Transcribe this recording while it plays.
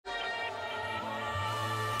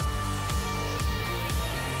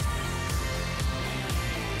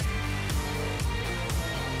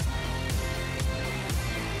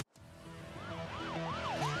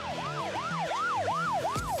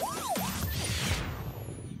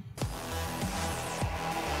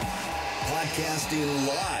Broadcasting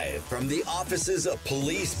live from the offices of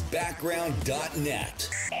policebackground.net.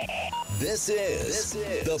 This is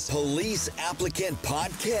the Police Applicant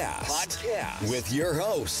Podcast with your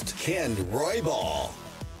host, Ken Roybal.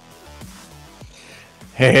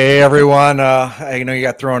 Hey everyone, I know you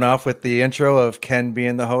got thrown off with the intro of Ken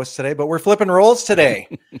being the host today, but we're flipping roles today.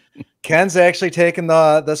 Ken's actually taking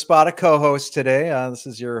the spot of co-host today. This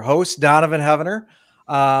is your host, Donovan Heavener.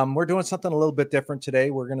 We're doing something a little bit different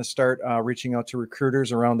today. We're going to start reaching out to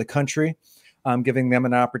recruiters around the country, giving them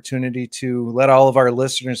an opportunity to let all of our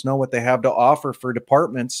listeners know what they have to offer for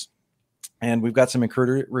departments. And we've got some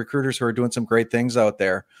recruiters who are doing some great things out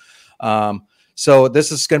there. So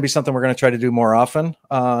this is going to be something we're going to try to do more often.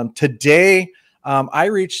 Today, I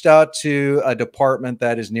reached out to a department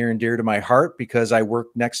that is near and dear to my heart because I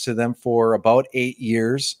worked next to them for about 8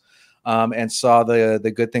 years and saw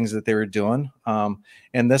the good things that they were doing.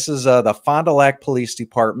 And this is the Fond du Lac Police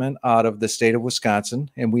Department out of the state of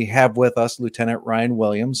Wisconsin. And we have with us Lieutenant Ryan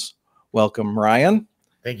Williams. Welcome, Ryan.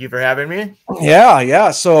 Thank you for having me.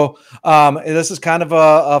 Yeah. So this is kind of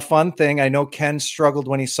a fun thing. I know Ken struggled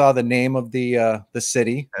when he saw the name of the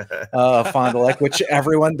city, Fond du Lac, which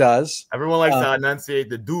everyone does. Everyone likes to enunciate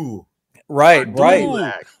the do. Right.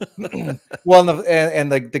 Well,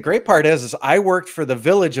 and the great part is I worked for the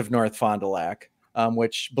village of North Fond du Lac,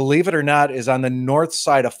 which, believe it or not, is on the north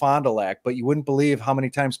side of Fond du Lac. But you wouldn't believe how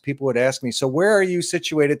many times people would ask me, so where are you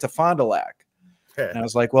situated to Fond du Lac? And I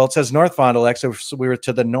was like, well, it says North Fond du Lac, so we were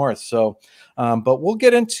to the north. So, but we'll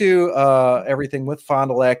get into everything with Fond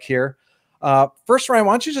du Lac here. First, Ryan,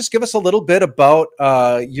 why don't you just give us a little bit about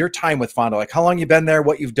your time with Fond du Lac? How long you've been there,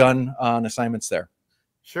 what you've done on assignments there?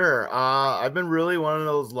 Sure. I've been really one of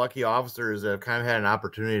those lucky officers that have kind of had an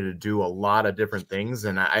opportunity to do a lot of different things.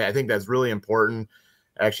 And I think that's really important,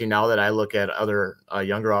 actually, now that I look at other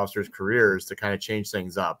younger officers' careers to kind of change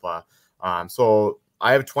things up. So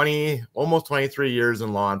I have almost 23 years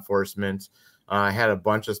in law enforcement. I had a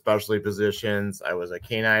bunch of specialty positions. I was a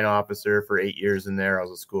K-9 officer for 8 years in there. I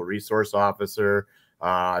was a school resource officer.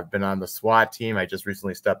 I've been on the SWAT team. I just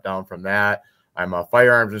recently stepped down from that. I'm a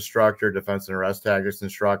firearms instructor, defense and arrest tactics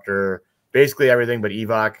instructor, basically everything but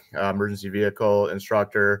EVOC, emergency vehicle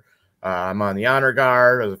instructor. I'm on the honor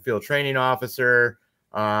guard as a field training officer.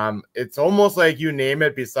 It's almost like you name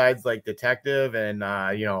it besides like detective and,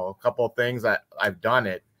 a couple of things that I've done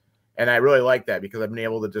it. And I really like that because I've been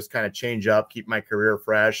able to just kind of change up, keep my career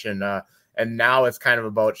fresh. And now it's kind of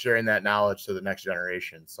about sharing that knowledge to the next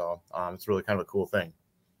generation. So, it's really kind of a cool thing.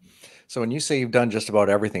 So when you say you've done just about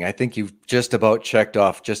everything, I think you've just about checked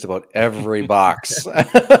off just about every box.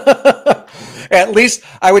 At least,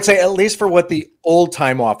 I would say, at least for what the old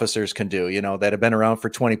time officers can do, that have been around for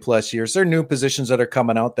 20 plus years. There are new positions that are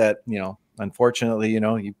coming out that, unfortunately,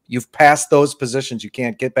 you've passed those positions. You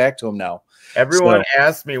can't get back to them now. Everyone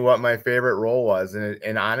asked me what my favorite role was.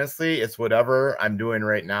 And honestly, it's whatever I'm doing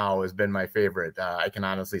right now has been my favorite. I can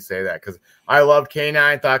honestly say that because I loved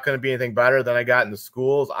K-9, thought couldn't be anything better than I got in the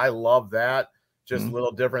schools. I love that. Just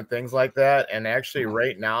little different things like that. And actually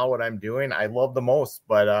right now, what I'm doing, I love the most,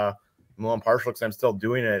 but I'm a little impartial because I'm still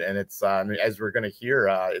doing it. And it's, as we're going to hear,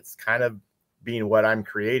 it's kind of being what I'm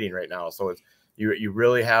creating right now. So it's, you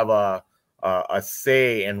really have a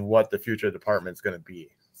say in what the future department is going to be.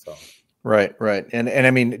 So. Right. And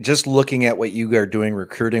I mean, just looking at what you are doing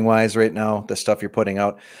recruiting wise right now, the stuff you're putting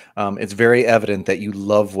out, it's very evident that you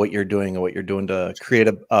love what you're doing and what you're doing to create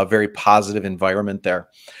a very positive environment there.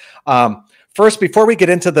 First, before we get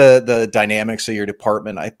into the dynamics of your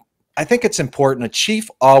department, I think it's important. A chief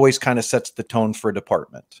always kind of sets the tone for a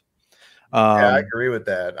department. Yeah, I agree with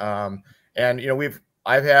that. And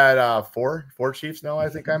I've had four chiefs now. I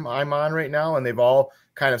think I'm on right now, and they've all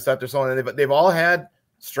kind of set their tone. And they've all had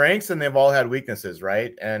strengths and they've all had weaknesses,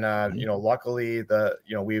 right? And luckily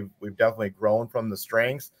we've definitely grown from the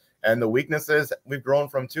strengths, and the weaknesses we've grown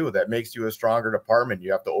from too. That makes you a stronger department.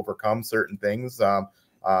 You have to overcome certain things.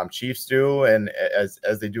 Chiefs do, and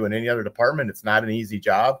as they do in any other department, it's not an easy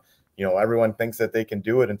job. Everyone thinks that they can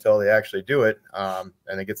do it until they actually do it, and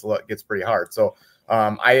it gets pretty hard. So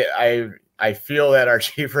I feel that our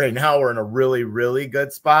chief right now, we're in a really, really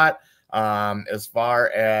good spot as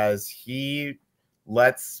far as he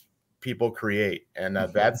lets people create. And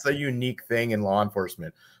that's a unique thing in law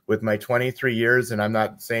enforcement. With my 23 years, and I'm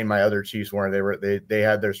not saying my other chiefs weren't, they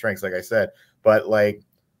had their strengths, like I said, but like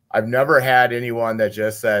I've never had anyone that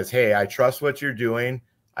just says, hey, I trust what you're doing.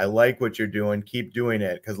 I like what you're doing. Keep doing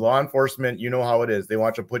it. Because law enforcement, you know how it is. They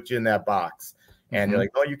want to put you in that box. And you're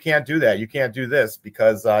like, oh, you can't do that. You can't do this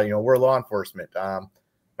because, we're law enforcement.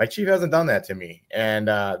 My chief hasn't done that to me. And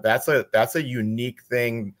that's a unique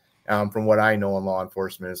thing from what I know in law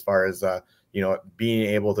enforcement as far as being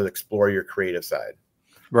able to explore your creative side.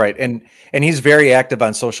 Right. And he's very active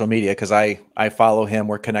on social media because I follow him.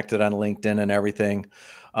 We're connected on LinkedIn and everything.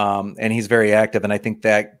 And he's very active. And I think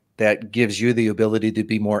that gives you the ability to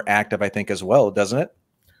be more active, I think, as well, doesn't it?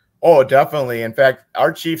 Oh, definitely. In fact,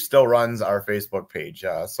 our chief still runs our Facebook page.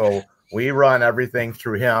 So we run everything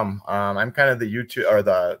through him. I'm kind of the YouTube or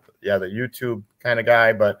the YouTube kind of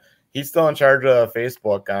guy, but he's still in charge of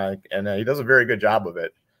Facebook, and he does a very good job of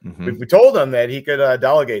it. Mm-hmm. We told him that he could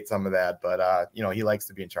delegate some of that, but he likes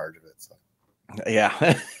to be in charge of it. So.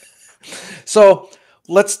 Yeah. So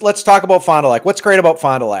let's talk about Fond du Lac. What's great about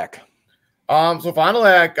Fond du Lac? So Fond du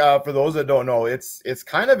Lac, for those that don't know, it's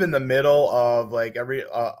kind of in the middle of like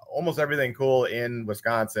almost everything cool in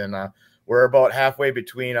Wisconsin. We're about halfway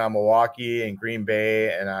between Milwaukee and Green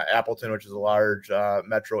Bay and Appleton, which is a large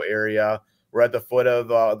metro area. We're at the foot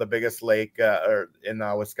of the biggest lake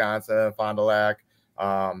in Wisconsin, Fond du Lac.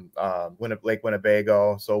 Lake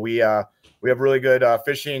Winnebago. So we have really good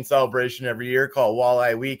fishing celebration every year called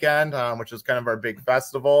Walleye Weekend, which is kind of our big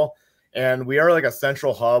festival. And we are like a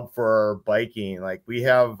central hub for biking. Like we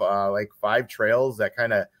have like 5 trails that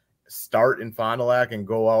kind of start in Fond du Lac and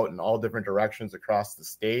go out in all different directions across the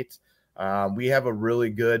state. We have a really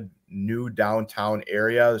good new downtown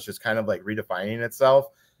area that's just kind of like redefining itself.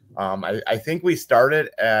 I think we started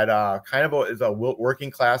at kind of is a working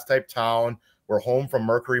class type town. We're home from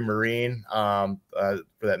Mercury Marine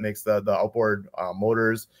that makes the outboard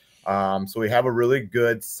motors. So we have a really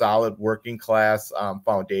good, solid working class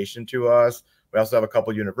foundation to us. We also have a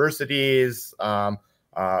couple universities,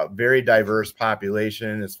 very diverse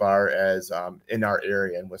population as far as in our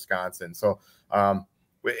area in Wisconsin. So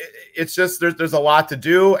it's just there's a lot to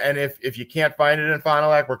do. And if you can't find it in Fond du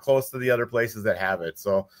Lac, we're close to the other places that have it.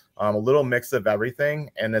 So a little mix of everything.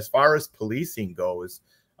 And as far as policing goes,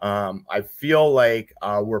 I feel like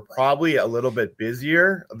we're probably a little bit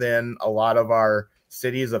busier than a lot of our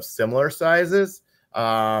cities of similar sizes,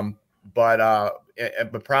 but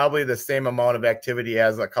probably the same amount of activity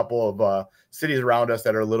as a couple of cities around us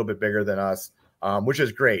that are a little bit bigger than us, which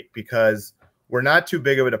is great because we're not too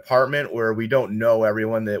big of a department where we don't know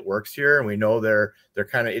everyone that works here, and we know their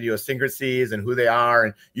kind of idiosyncrasies and who they are,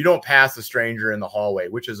 and you don't pass a stranger in the hallway,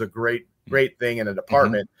 which is a great thing in a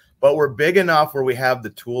department. Mm-hmm. But we're big enough where we have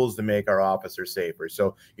the tools to make our officers safer.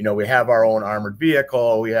 So, we have our own armored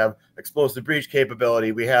vehicle. We have explosive breach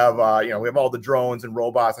capability. We have, we have all the drones and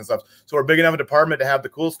robots and stuff. So we're big enough a department to have the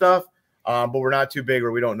cool stuff, but we're not too big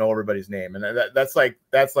where we don't know everybody's name. And that's like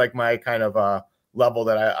my kind of level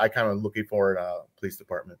that I kind of looking for in a police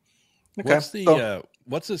department. Okay.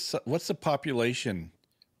 What's the population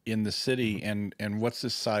in the city, and what's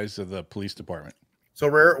the size of the police department? So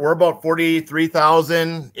we're about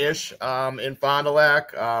 43,000-ish in Fond du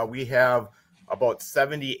Lac. We have about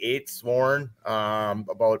 78 sworn.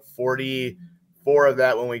 About 44 of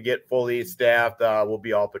that when we get fully staffed will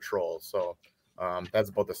be all patrols. So that's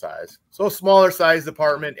about the size. So smaller size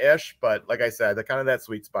department-ish, but like I said, the kind of that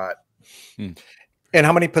sweet spot. And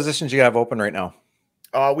how many positions you have open right now?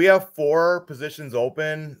 We have 4 positions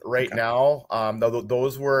open right now.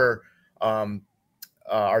 Those were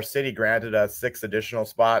our city granted us 6 additional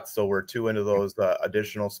spots, so we're 2 into those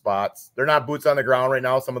additional spots. They're not boots on the ground right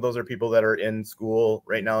now. Some of those are people that are in school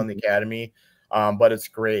right now in the academy, but it's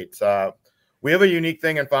great. We have a unique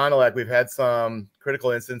thing in Fond du Lac. We've had some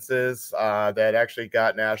critical instances that actually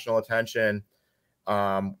got national attention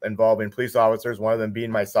involving police officers, one of them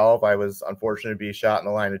being myself. I was unfortunate to be shot in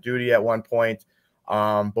the line of duty at one point.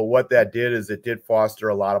 But what that did is it did foster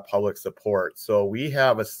a lot of public support. So we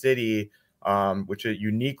have a city which it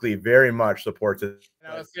uniquely very much supports it.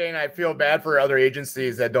 And I was saying I feel bad for other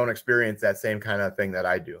agencies that don't experience that same kind of thing that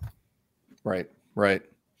I do. Right.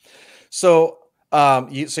 So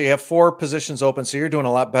you have 4 positions open, so you're doing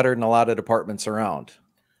a lot better than a lot of departments around.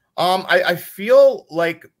 I feel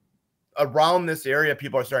like around this area,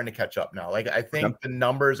 people are starting to catch up now. Like I think the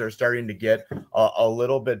numbers are starting to get a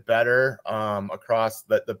little bit better across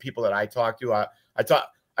the people that I talk to.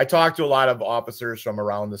 I talk to a lot of officers from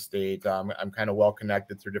around the state. I'm kind of well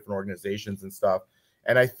connected through different organizations and stuff.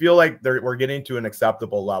 And I feel like we're getting to an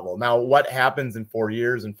acceptable level. Now, what happens in 4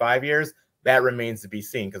 years and 5 years, that remains to be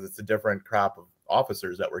seen because it's a different crop of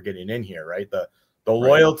officers that we're getting in here, right? The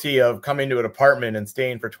loyalty of coming to a department and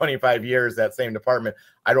staying for 25 years, that same department,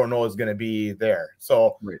 I don't know is going to be there.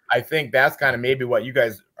 So I think that's kind of maybe what you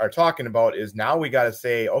guys are talking about is now we got to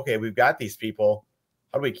say, okay, we've got these people.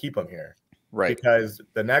 How do we keep them here? Right. Because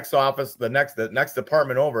the next office, the next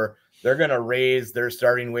department over, they're going to raise their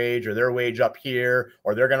starting wage or their wage up here,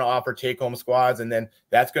 or they're going to offer take-home squads, and then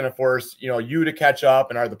that's going to force you to catch up.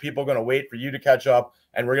 And are the people going to wait for you to catch up?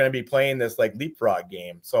 And we're going to be playing this like leapfrog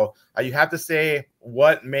game. So you have to say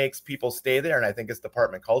what makes people stay there, and I think it's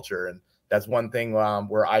department culture, and that's one thing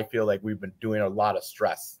where I feel like we've been doing a lot of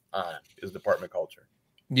stress on is department culture.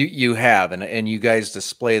 You have, and you guys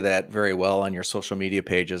display that very well on your social media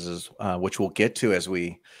pages, which we'll get to as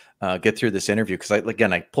we get through this interview. Because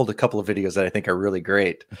I pulled a couple of videos that I think are really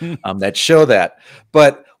great that show that.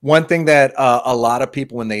 But one thing that a lot of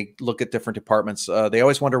people, when they look at different departments, they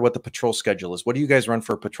always wonder what the patrol schedule is. What do you guys run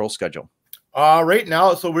for a patrol schedule? Right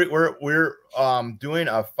now, so we're doing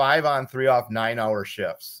a 5-on 3-off 9-hour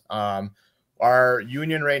shifts. Our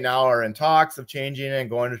union right now are in talks of changing it and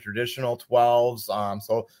going to traditional 12s.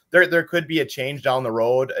 So there could be a change down the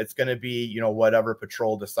road. It's going to be, whatever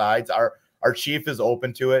patrol decides. Our chief is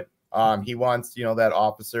open to it. He wants, that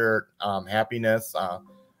officer happiness.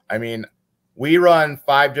 I mean, we run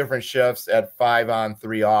 5 different shifts at 5-on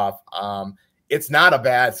 3-off. It's not a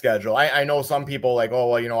bad schedule. I know some people like, oh,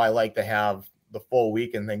 well, I like to have the full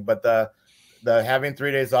week and thing, but the having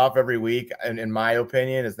 3 days off every week, and in my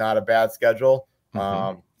opinion, is not a bad schedule.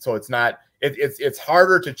 So it's not, it's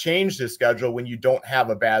harder to change the schedule when you don't have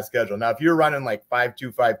a bad schedule. Now, if you're running like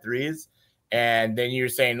 5-2, 5-3s, and then you're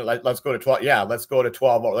saying, let's go to 12. Yeah, let's go to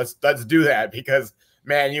 12. Let's do that, because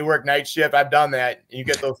man, you work night shift. I've done that. You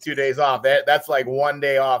get those 2 days off. That's like 1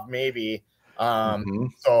 day off, maybe.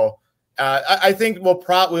 So I think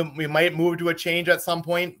we might move to a change at some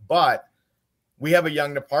point, but we have a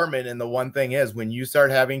young department. And the one thing is, when you start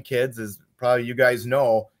having kids, as probably you guys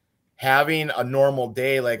know, having a normal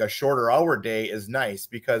day, like a shorter hour day, is nice,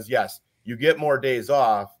 because yes, you get more days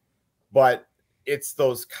off, but it's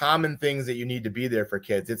those common things that you need to be there for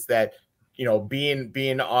kids. It's that,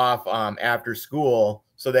 being off after school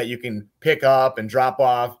so that you can pick up and drop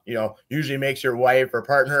off, usually makes your wife or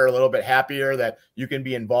partner a little bit happier that you can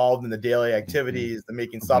be involved in the daily activities, the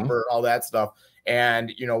making supper, all that stuff.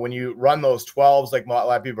 And, when you run those 12s, like a lot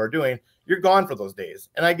of people are doing, you're gone for those days.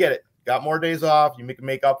 And I get it. Got more days off. You can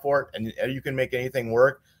make up for it, and you can make anything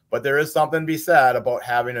work. But there is something to be said about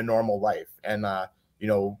having a normal life. And,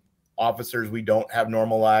 officers, we don't have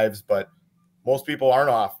normal lives, but most people aren't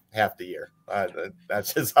off half the year.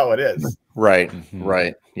 That's just how it is. Right.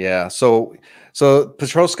 Right. Yeah. So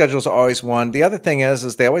patrol schedules are always one. The other thing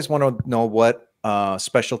is they always want to know what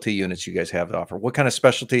specialty units you guys have to offer. What kind of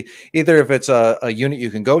specialty, either if it's a unit you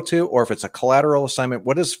can go to, or if it's a collateral assignment,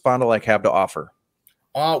 what does Fond du Lac have to offer?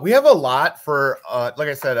 We have a lot for, like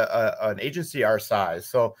I said, an agency our size.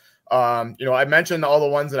 So, I mentioned all the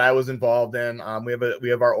ones that I was involved in. We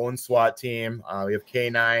have our own SWAT team. We have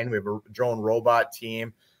K9. We have a drone robot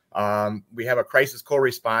team. We have a crisis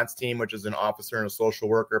co-response team, which is an officer and a social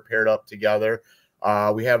worker paired up together.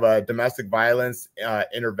 We have a domestic violence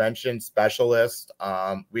intervention specialist.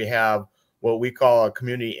 We have what we call a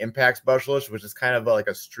community impact specialist, which is kind of like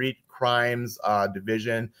a street crimes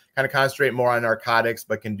division, kind of concentrate more on narcotics,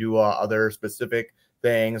 but can do other specific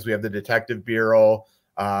things. We have the detective bureau,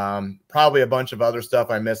 probably a bunch of other stuff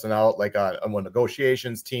I'm missing out, like a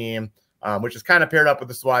negotiations team, which is kind of paired up with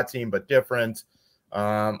the SWAT team, but different.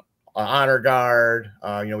 Honor guard,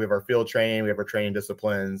 we have our field training, we have our training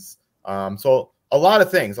disciplines. So a lot of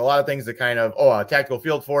things that kind of, a tactical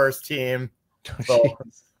field force team. So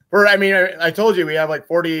I told you we have like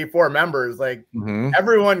 44 members, like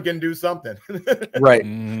everyone can do something. Right.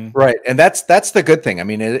 Right. And that's the good thing. I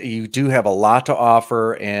mean, you do have a lot to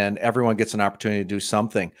offer, and everyone gets an opportunity to do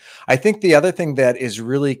something. I think the other thing that is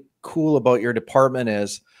really cool about your department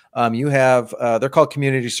is you have, they're called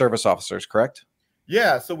community service officers, correct?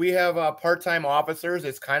 Yeah, so we have part-time officers.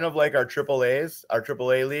 It's kind of like our AAAs, our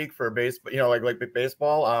AAA league for baseball, like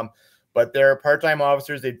baseball. But they're part-time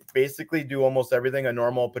officers. They basically do almost everything a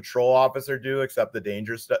normal patrol officer do, except the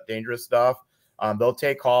dangerous stuff. They'll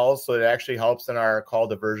take calls, so it actually helps in our call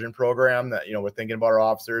diversion program that we're thinking about our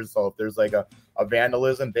officers. So if there's like a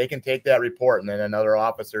vandalism, they can take that report, and then another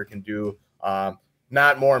officer can do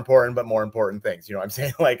not more important, but more important things. You know what I'm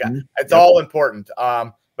saying? Like it's all important.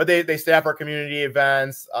 But they staff our community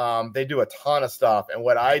events. They do a ton of stuff. And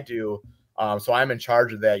what I do, so I'm in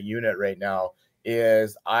charge of that unit right now,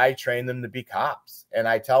 is I train them to be cops. And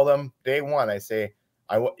I tell them day one, I say,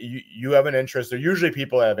 you have an interest, or usually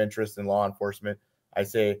people have interest in law enforcement. I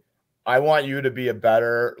say, I want you to be a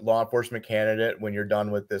better law enforcement candidate when you're done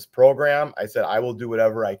with this program. I said, I will do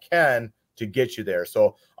whatever I can to get you there.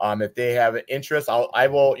 So if they have an interest, I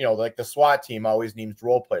will, like the SWAT team always needs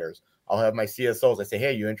role players. I'll have my CSOs. I say,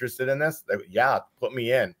 hey, you interested in this? Yeah, put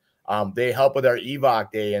me in. They help with our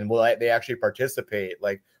EVOC day, and they actually participate.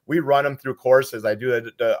 Like, we run them through courses. I do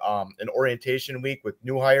an orientation week with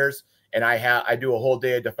new hires, and I do a whole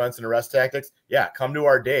day of defense and arrest tactics. Yeah, come to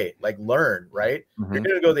our day, like, learn, right? Mm-hmm. You're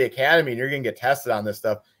going to go to the academy and you're going to get tested on this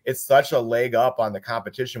stuff. It's such a leg up on the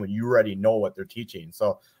competition when you already know what they're teaching.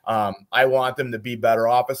 So I want them to be better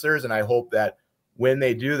officers, and I hope that when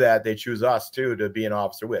they do that, they choose us too to be an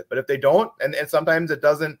officer with. But if they don't, and sometimes it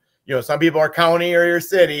doesn't, you know, some people are county or your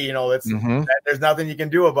city, you know, there's nothing you can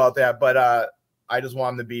do about that. But I just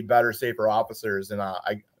want them to be better, safer officers, and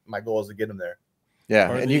my goal is to get them there.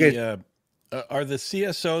 Yeah, and you guys are the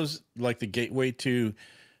CSOs like the gateway to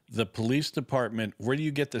the police department? Where do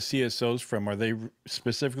you get the CSOs from? Are they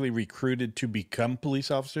specifically recruited to become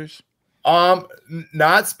police officers?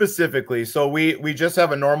 Not specifically. So we just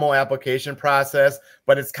have a normal application process,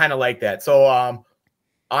 but it's kind of like that. So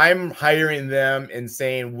I'm hiring them and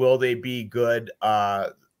saying, will they be good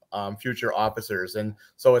future officers? And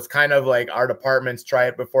so it's kind of like our departments try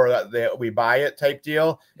it before we buy it type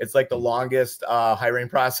deal. It's like the longest hiring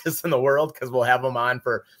process in the world, because we'll have them on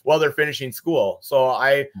while they're finishing school. So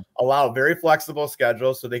I allow very flexible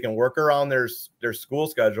schedules so they can work around their school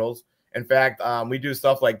schedules. In fact, we do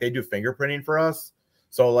stuff like they do fingerprinting for us.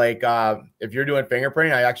 So like if you're doing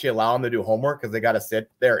fingerprinting, I actually allow them to do homework because they got to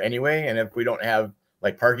sit there anyway. And if we don't have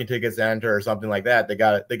like parking tickets to enter or something like that,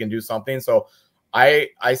 they can do something. So I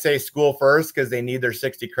say school first, because they need their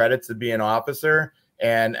 60 credits to be an officer.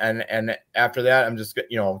 And after that, I'm just,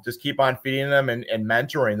 you know, just keep on feeding them and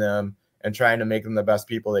mentoring them and trying to make them the best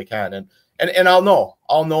people they can. And I'll know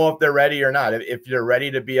if they're ready or not. If you're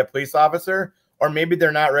ready to be a police officer, or maybe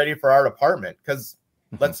they're not ready for our department, because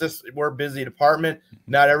we're a busy department.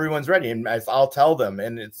 Not everyone's ready. And I'll tell them,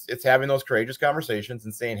 and it's having those courageous conversations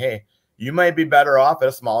and saying, hey, you might be better off at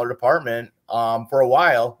a smaller department for a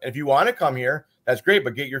while. And if you want to come here, that's great,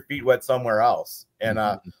 but get your feet wet somewhere else. And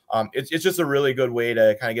it's just a really good way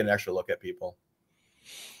to kind of get an extra look at people.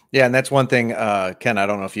 Yeah, and that's one thing, Ken, I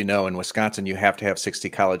don't know if you know, in Wisconsin, you have to have 60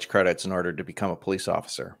 college credits in order to become a police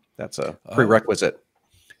officer. That's a prerequisite.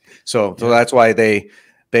 So that's why they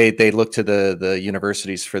look to the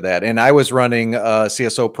universities for that. And I was running a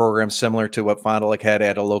CSO program similar to what Fond du Lac had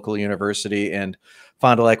at a local university, and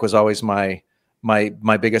Fond du Lac was always my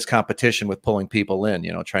biggest competition with pulling people in,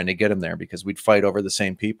 you know, trying to get them there, because we'd fight over the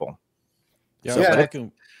same people. Yeah.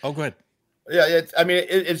 Oh, go ahead. Yeah,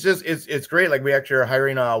 it's great. Like, we actually are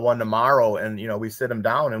hiring one tomorrow, and you know, we sit them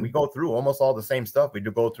down and we go through almost all the same stuff we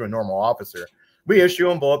do go through a normal officer. We issue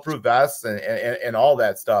them bulletproof vests and all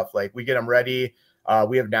that stuff. Like, we get them ready.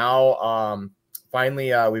 We have now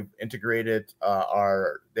finally we've integrated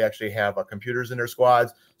they actually have computers in their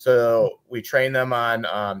squads, so we train them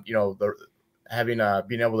on you know,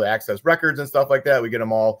 being able to access records and stuff like that. We get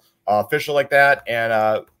them all official like that,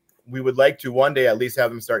 and we would like to one day at least have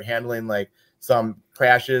them start handling like some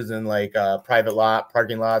crashes and like private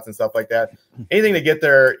parking lots and stuff like that. Anything to get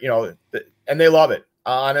there, you know, and they love it.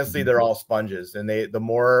 Honestly, they're all sponges, and the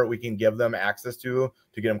more we can give them access to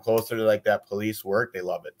get them closer to like that police work, they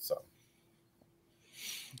love it. So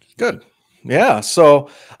good. Yeah. So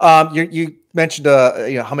you mentioned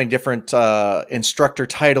you know, how many different instructor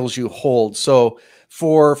titles you hold. So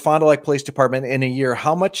for Fond du Lac Police Department in a year,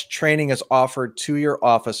 how much training is offered to your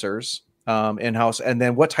officers in-house? And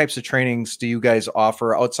then what types of trainings do you guys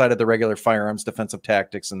offer outside of the regular firearms, defensive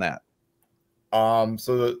tactics, and that?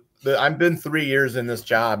 So I've been 3 years in this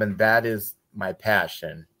job, and that is my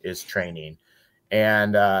passion, is training.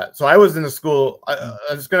 And so I was in the school.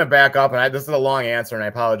 I'm just going to back up, and this is a long answer, and I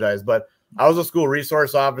apologize, but I was a school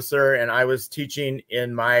resource officer, and I was teaching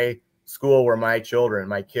in my school where my children,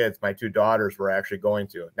 my kids, my 2 daughters were actually going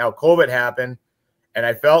to. Now, COVID happened, and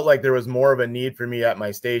I felt like there was more of a need for me at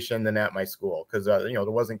my station than at my school, because you know,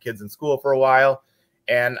 there wasn't kids in school for a while,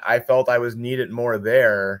 and I felt I was needed more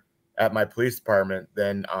there at my police department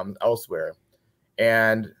than elsewhere.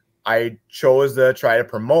 And I chose to try to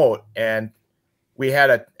promote, and we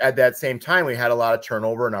had at that same time, we had a lot of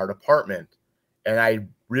turnover in our department, and I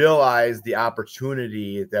realized the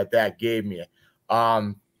opportunity that gave me.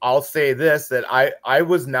 I'll say this, that I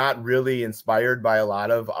was not really inspired by a lot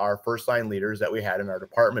of our first line leaders that we had in our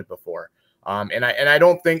department before. And I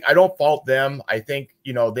don't fault them. I think,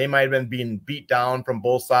 you know, they might have been being beat down from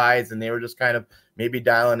both sides, and they were just kind of maybe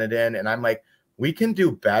dialing it in. And I'm like, we can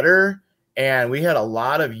do better. And we had a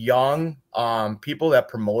lot of young people that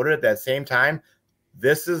promoted at that same time.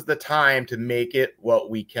 This is the time to make it what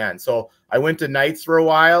we can. So I went to nights for a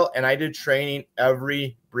while, and I did training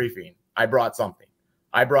every briefing. I brought something.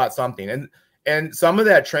 And some of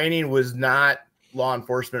that training was not law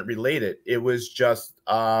enforcement related. It was just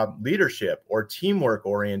leadership or teamwork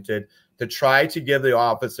oriented to try to give the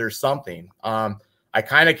officers something. I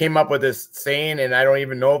kind of came up with this saying, and I don't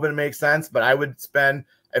even know if it makes sense, but I would spend,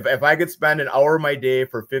 if I could spend an hour of my day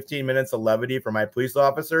for 15 minutes of levity for my police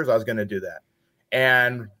officers, I was going to do that.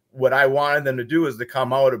 And what I wanted them to do is to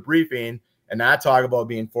come out of briefing and not talk about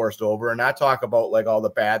being forced over and not talk about like all the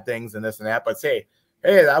bad things and this and that, but say,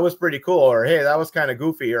 hey, that was pretty cool, or hey, that was kind of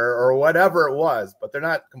goofy, or whatever it was. But they're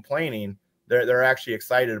not complaining. They're actually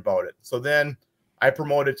excited about it. So then I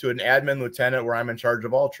promoted to an admin lieutenant where I'm in charge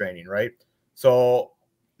of all training, right? So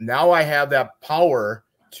now I have that power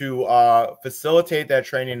to facilitate that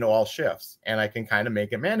training to all shifts, and I can kind of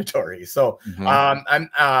make it mandatory. So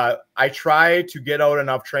I try to get out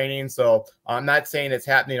enough training. So I'm not saying it's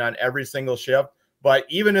happening on every single shift, but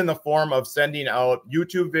even in the form of sending out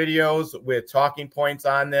YouTube videos with talking points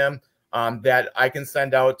on them that I can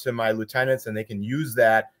send out to my lieutenants, and they can use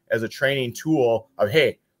that as a training tool of,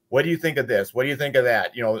 hey, what do you think of this? What do you think of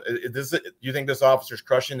that? You know, do you think this officer's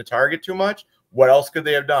crushing the target too much? What else could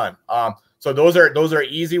they have done? So those are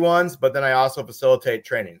easy ones, but then I also facilitate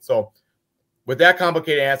training. So with that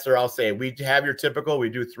complicated answer, I'll say we have your typical, we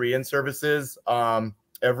do 3 in-services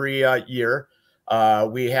every year.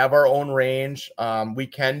 We have our own range. We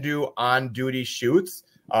can do on-duty shoots.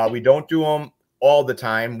 We don't do them all the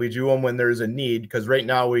time. We do them when there's a need, because right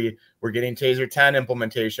now we're getting Taser 10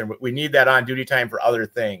 implementation. We need that on-duty time for other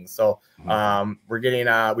things. So we're getting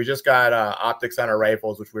we just got optics on our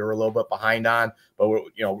rifles, which we were a little bit behind on. But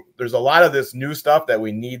there's a lot of this new stuff that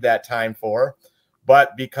we need that time for.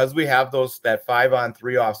 But because we have that 5 on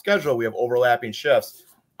 3 off schedule, we have overlapping shifts.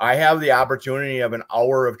 I have the opportunity of an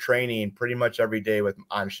hour of training pretty much every day with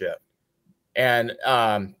on shift. And,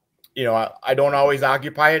 I don't always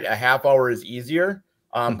occupy it. A half hour is easier,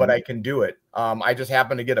 but I can do it. I just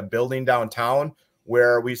happened to get a building downtown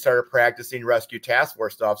where we started practicing rescue task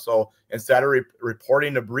force stuff. So instead of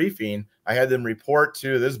reporting a briefing, I had them report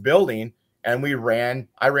to this building, and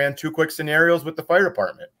I ran 2 quick scenarios with the fire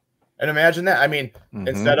department. And imagine that. I mean,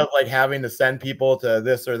 instead of like having to send people to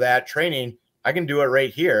this or that training, I can do it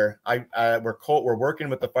right here. We're working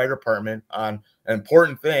with the fire department on an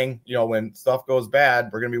important thing. When stuff goes bad,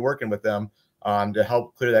 we're going to be working with them to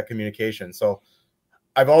help clear that communication. So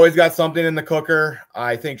I've always got something in the cooker.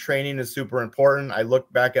 I think training is super important. I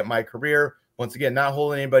look back at my career, once again, not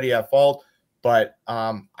holding anybody at fault, but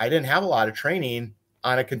I didn't have a lot of training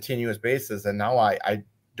on a continuous basis. And now I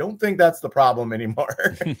don't think that's the problem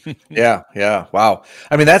anymore. Yeah. Wow.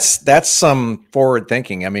 I mean, that's some forward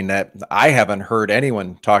thinking. I mean, that I haven't heard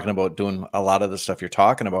anyone talking about doing a lot of the stuff you're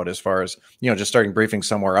talking about, as far as, just starting briefing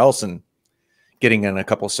somewhere else and getting in a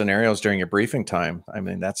couple scenarios during your briefing time. I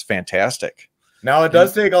mean, that's fantastic. Now, it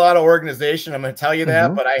does take a lot of organization, I'm going to tell you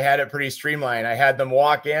that, but I had it pretty streamlined. I had them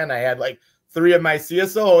walk in. I had like 3 of my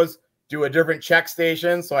CSOs do a different check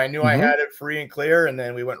station, so I knew I had it free and clear, and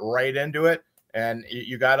then we went right into it. And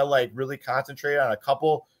you got to like really concentrate on a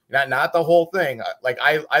couple, not the whole thing. Like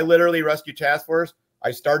I literally rescue task force.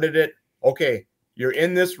 I started it. Okay, you're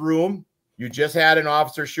in this room. You just had an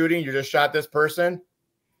officer shooting. You just shot this person.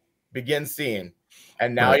 Begin scene.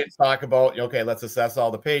 And now you talk about, okay, let's assess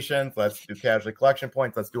all the patients. Let's do casualty collection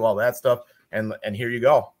points. Let's do all that stuff. And here you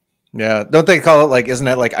go. Yeah. Don't they call it like, isn't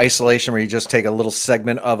that like isolation, where you just take a little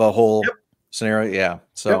segment of a whole scenario? Yeah.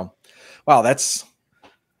 So, wow, that's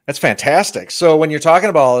fantastic. So when you're talking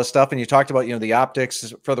about all this stuff, and you talked about, the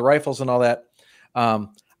optics for the rifles and all that,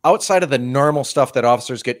 outside of the normal stuff that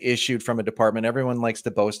officers get issued from a department, everyone likes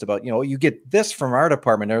to boast about, you get this from our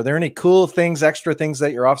department. Are there any cool things, extra things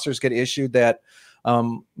that your officers get issued that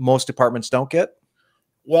most departments don't get?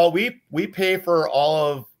 Well, we pay for all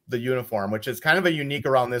of the uniform, which is kind of a unique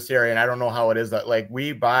around this area. And I don't know how it is that like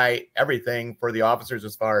we buy everything for the officers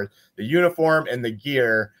as far as the uniform and the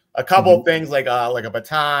gear. A couple of things like a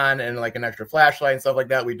baton and like an extra flashlight and stuff like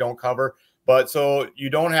that we don't cover. But so you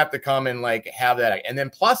don't have to come and like have that. And then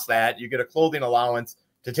plus that, you get a clothing allowance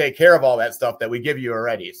to take care of all that stuff that we give you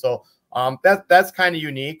already. So that's kind of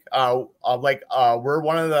unique. We're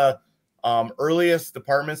one of the earliest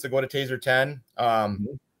departments to go to Taser 10.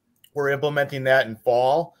 We're implementing that in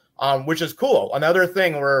fall, which is cool. Another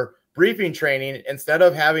thing, we're briefing training, instead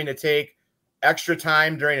of having to take extra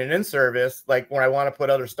time during an in-service, like when I want to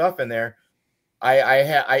put other stuff in there,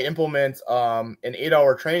 I implement an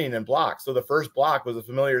 8-hour training in blocks. So the first block was a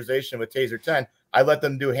familiarization with Taser 10. I let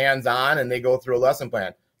them do hands-on, and they go through a lesson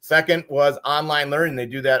plan. Second was online learning. They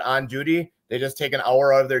do that on duty. They just take an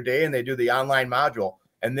hour out of their day, and they do the online module.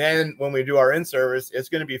 And then when we do our in-service, it's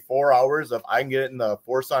going to be 4 hours of, I can get it in the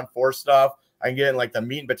force on force stuff. I can get in like the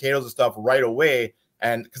meat and potatoes and stuff right away.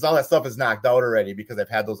 and because all that stuff is knocked out already because I've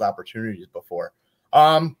had those opportunities before.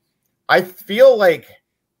 I feel like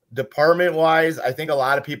department wise, I think a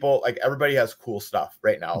lot of people, like everybody has cool stuff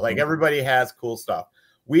right now. Like everybody has cool stuff.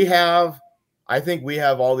 I think we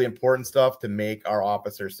have all the important stuff to make our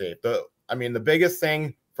officers safe. I mean, the biggest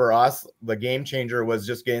thing for us, the game changer, was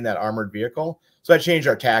just getting that armored vehicle. So that changed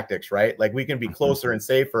our tactics, right? Like we can be closer and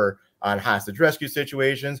safer on hostage rescue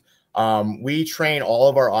situations. We train all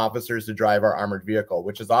of our officers to drive our armored vehicle,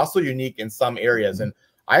 which is also unique in some areas. And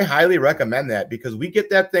I highly recommend that because we get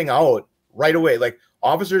that thing out right away. Like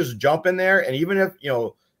officers jump in there, and even if,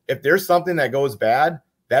 if there's something that goes bad,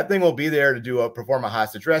 that thing will be there to perform a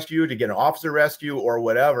hostage rescue, to get an officer rescue or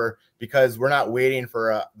whatever, because we're not waiting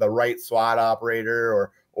for the right SWAT operator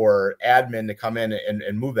or admin to come in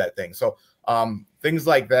and move that thing. So things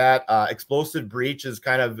like that. Explosive breach is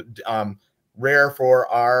kind of rare for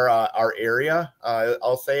our area.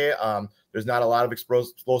 I'll say there's not a lot of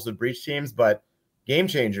explosive breach teams, but game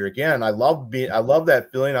changer again. I love that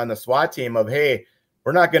feeling on the SWAT team of, hey,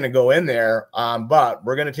 we're not going to go in there, but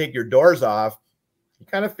we're going to take your doors off. You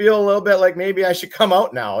kind of feel a little bit like maybe I should come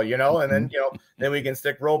out now, and then then we can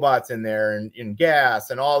stick robots in there and gas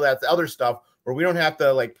and all that other stuff where we don't have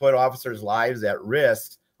to like put officers' lives at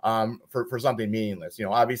risk for something meaningless.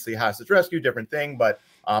 Obviously hostage rescue, different thing, but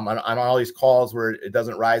on all these calls where it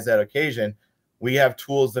doesn't rise that occasion, we have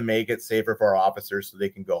tools to make it safer for our officers so they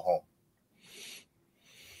can go home.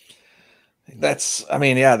 I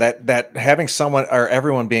mean, yeah, that having someone or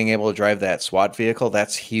everyone being able to drive that SWAT vehicle,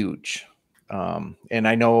 that's huge. And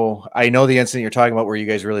I know the incident you're talking about where you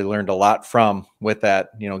guys really learned a lot from with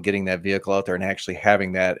that, getting that vehicle out there and actually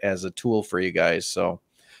having that as a tool for you guys. So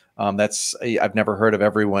I've never heard of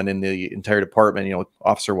everyone in the entire department,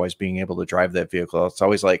 officer wise, being able to drive that vehicle. It's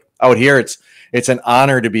always like out here, it's an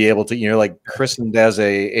honor to be able to, like christened as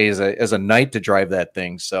a knight to drive that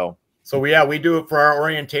thing. So yeah, we do it for our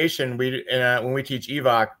orientation. When we teach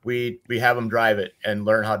evac, we have them drive it and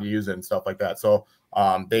learn how to use it and stuff like that. So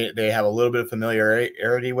they have a little bit of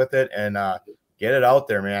familiarity with it, and get it out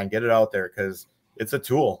there, man. Get it out there because it's a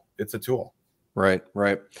tool. It's a tool. Right.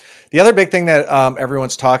 The other big thing that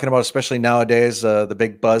everyone's talking about, especially nowadays, the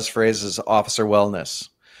big buzz phrase is officer wellness,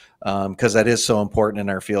 because that is so important in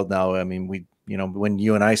our field now. I mean, when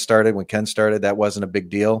you and I started, when Ken started, that wasn't a big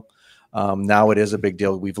deal. Now it is a big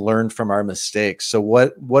deal. We've learned from our mistakes. So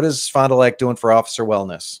what is Fond du Lac doing for officer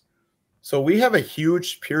wellness? So we have a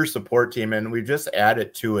huge peer support team, and we've just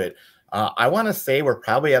added to it. I want to say we're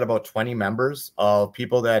probably at about 20 members of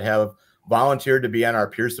people that have volunteered to be on our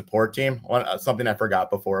peer support team. Something I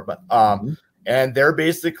forgot before, but and they're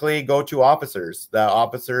basically go-to officers, the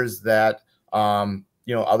officers that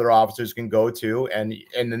other officers can go to. And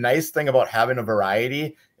the nice thing about having a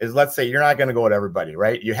variety is, let's say you're not going to go with everybody,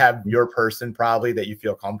 right? You have your person probably that you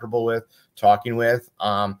feel comfortable with talking with.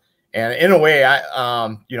 And in a way,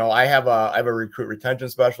 I have a recruit retention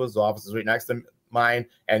specialist. The office is right next to mine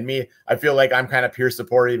and me. I feel like I'm kind of peer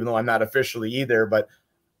support, even though I'm not officially either, but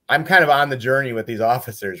I'm kind of on the journey with these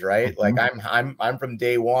officers, right? Like I'm from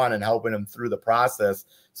day one and helping them through the process.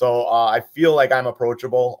 So I feel like I'm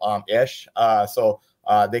approachable ish. So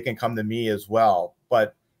they can come to me as well.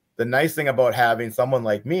 But the nice thing about having someone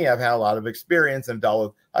like me, I've had a lot of experience and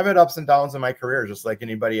I've had ups and downs in my career, just like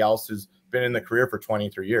anybody else who's been in the career for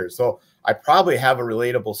 23 years. So I probably have a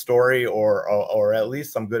relatable story or at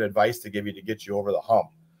least some good advice to give you to get you over the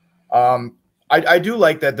hump. I do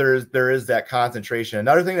like that there is that concentration.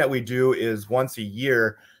 Another thing that we do is once a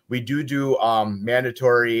year, we do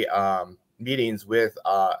mandatory meetings with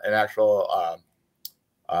an actual,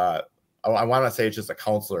 I want to say it's just a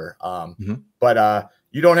counselor, but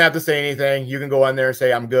you don't have to say anything. You can go in there and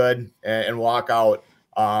say, I'm good and walk out.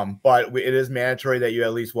 But it is mandatory that you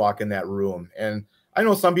at least walk in that room. And I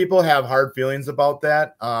know some people have hard feelings about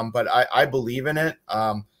that, but I believe in it.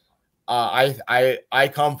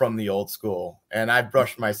 I come from the old school, and I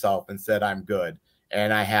brushed myself and said I'm good,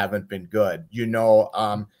 and I haven't been good,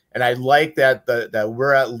 and I like that that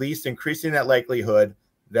we're at least increasing that likelihood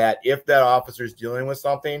that if that officer is dealing with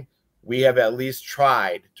something, we have at least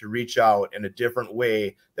tried to reach out in a different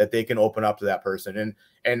way that they can open up to that person.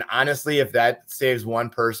 And honestly, if that saves one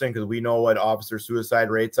person, because we know what officer suicide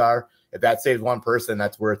rates are, if that saves one person,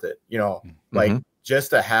 that's worth it, like just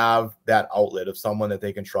to have that outlet of someone that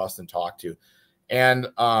they can trust and talk to. And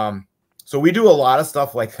so we do a lot of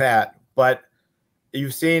stuff like that, but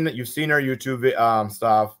you've seen our YouTube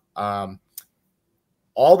stuff,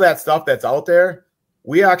 all that stuff that's out there.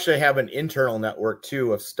 We actually have an internal network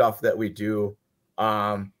too of stuff that we do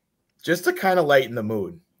just to kind of lighten the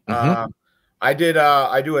mood. I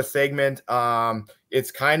do a segment.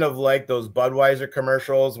 It's kind of like those Budweiser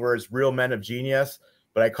commercials where it's Real Men of Genius,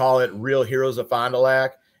 but I call it Real Heroes of Fond du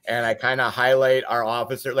Lac. And I kind of highlight our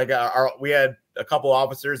officer. Like we had a couple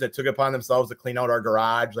officers that took it upon themselves to clean out our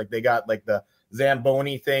garage. Like they got like the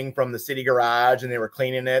Zamboni thing from the city garage and they were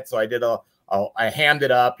cleaning it. So I did I hammed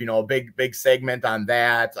it up, you know, a big segment on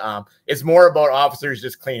that. It's more about officers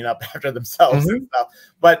just cleaning up after themselves and stuff,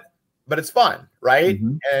 but it's fun, right?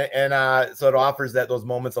 And so it offers those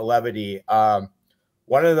moments of levity.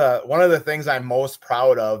 One of the things I'm most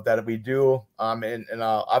proud of that we do, and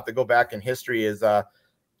I'll have to go back in history, is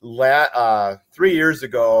 3 years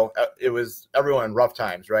ago, it was everyone in rough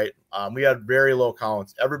times, right? We had very low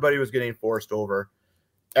counts. Everybody was getting forced over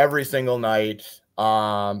every single night.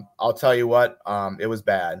 I'll tell you what, it was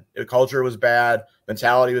bad. The culture was bad.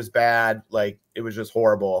 Mentality was bad. Like it was just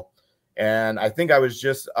horrible. And I think I was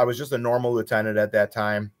just a normal lieutenant at that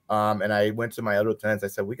time. And I went to my other lieutenants. I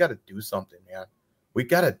said, we got to do something, man. We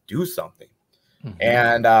got to do something.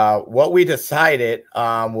 And what we decided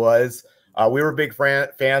was we were big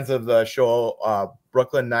fans of the show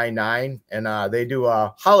Brooklyn Nine-Nine, and they do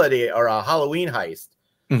a holiday or a Halloween heist.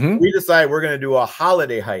 We decided we're going to do a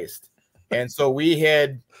holiday heist. And so we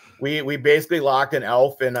basically locked an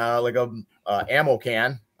elf in like a ammo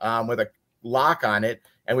can with a lock on it.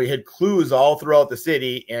 And we had clues all throughout the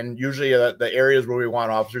city and usually the areas where we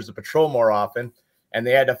want officers to patrol more often. And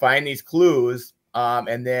they had to find these clues.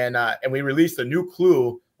 And then we released a new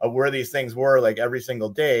clue of where these things were like every single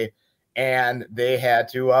day. And they had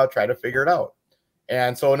to try to figure it out.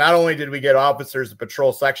 And so not only did we get officers to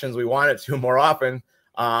patrol sections we wanted to more often,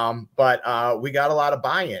 but we got a lot of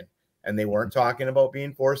buy-in. And they weren't talking about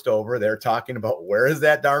being forced over. They're talking about where is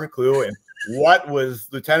that darn clue and what was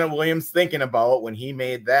Lieutenant Williams thinking about when he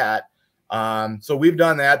made that. So we've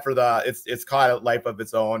done that for it's caught a life of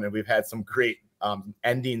its own, and we've had some great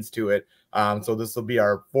endings to it. So this will be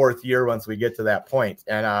our 4th year once we get to that point.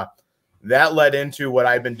 And that led into what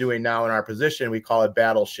I've been doing now in our position. We call it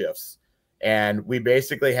battle shifts. And we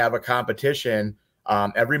basically have a competition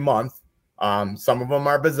every month. Some of them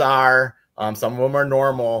are bizarre. Some of them are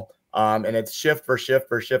normal. And it's shift for shift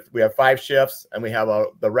for shift. We have 5 shifts, and we have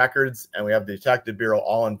the records, and we have the Detective Bureau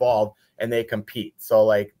all involved, and they compete. So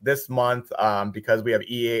like this month, because we have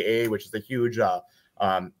EAA, which is a huge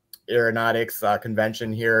aeronautics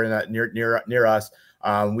convention here near us,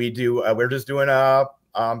 we're just doing a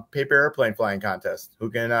paper airplane flying contest. Who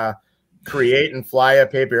can create and fly a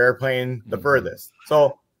paper airplane the furthest?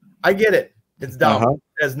 So I get it. It's dumb.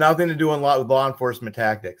 It has nothing to do with law enforcement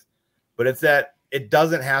tactics, but it's that. It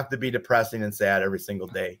doesn't have to be depressing and sad every single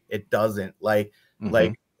day. It doesn't. Like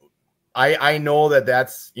I know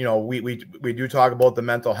that's, you know, we do talk about the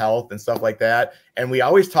mental health and stuff like that. And we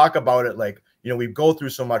always talk about it like, you know, we go through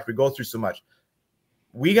so much.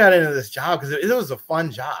 We got into this job because it was a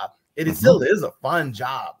fun job. It still is a fun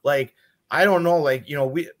job. Like, I don't know, like, you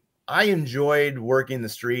know, I enjoyed working the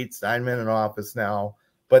streets. I'm in an office now,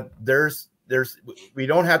 but we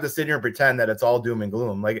don't have to sit here and pretend that it's all doom and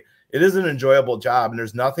gloom. Like, it is an enjoyable job, and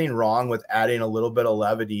there's nothing wrong with adding a little bit of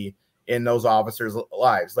levity in those officers'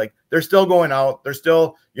 lives. Like, they're still going out. They're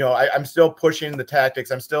still, you know, I'm still pushing the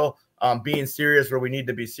tactics. I'm still being serious where we need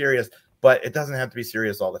to be serious, but it doesn't have to be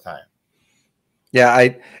serious all the time. Yeah,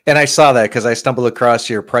 I saw that because I stumbled across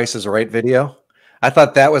your Price is Right video. I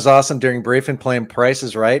thought that was awesome during briefing, playing Price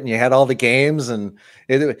is Right, and you had all the games, and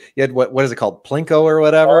you had what is it called, Plinko or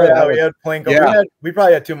whatever? Oh, yeah, we had Plinko. Yeah. We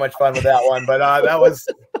probably had too much fun with that one, but that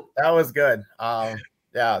was good.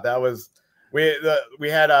 Yeah, that was we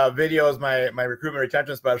had videos. My recruitment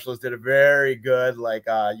retention specialist did a very good like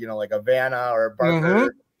a Vanna or a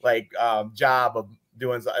Barker job of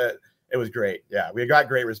doing. It was great. Yeah, we got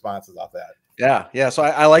great responses off that. Yeah. So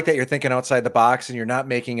I like that you're thinking outside the box and you're not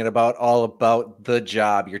making it all about the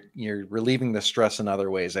job. You're relieving the stress in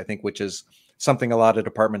other ways, I think, which is something a lot of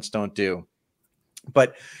departments don't do.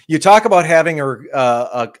 But you talk about having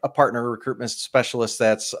a partner recruitment specialist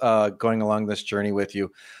that's going along this journey with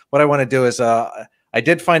you. What I want to do is I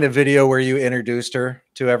did find a video where you introduced her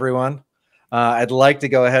to everyone. I'd like to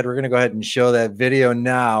go ahead. We're going to go ahead and show that video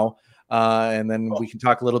now. And then we can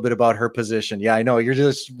talk a little bit about her position. Yeah, I know you're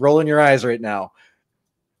just rolling your eyes right now.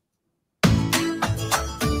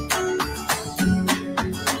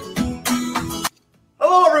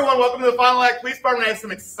 Hello, everyone. Welcome to the Fond du Lac Police Department. I have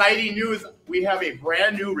some exciting news. We have a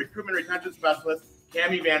brand new recruitment retention specialist,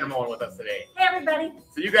 Cammie Vandermolen, with us today. Hey, everybody.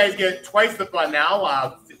 So you guys get twice the fun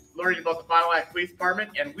now, learning about the Fond du Lac Police Department.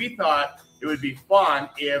 And we thought it would be fun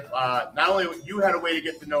if not only you had a way to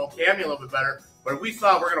get to know Cammie a little bit better, but we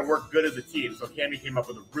saw we're going to work good as a team. So Cammie came up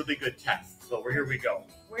with a really good test. So here we go.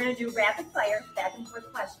 We're going to do rapid fire, back and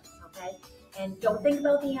forth questions, okay? And don't think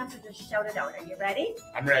about the answer, just shout it out. Are you ready?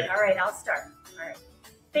 I'm ready. All right, I'll start. All right.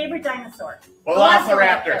 Favorite dinosaur?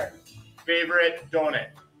 Velociraptor. Favorite donut?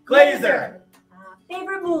 Glazer.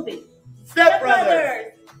 Favorite movie? Step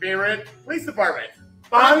Brothers. Favorite police department?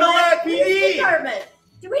 Fon du Lac PD. Department.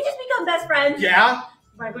 Did we just become best friends? Yeah.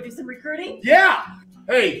 Want to go do some recruiting? Yeah.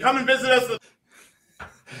 Hey, come and visit us.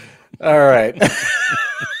 All right.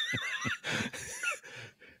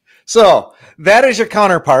 So that is your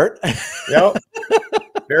counterpart. Yep.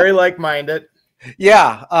 Very like-minded.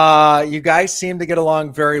 Yeah. You guys seem to get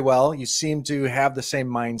along very well. You seem to have the same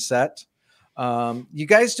mindset. You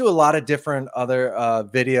guys do a lot of different other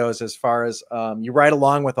videos as far as you ride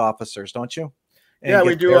along with officers, don't you? And yeah,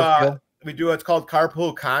 we do. We do what's called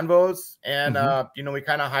carpool convos, and you know, we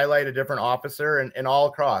kind of highlight a different officer and all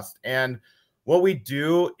across. And what we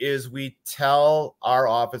do is we tell our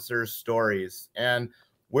officers stories, and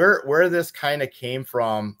where this kind of came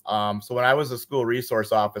from. So when I was a school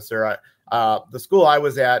resource officer, the school I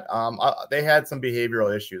was at, they had some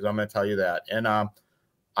behavioral issues. I'm going to tell you that, and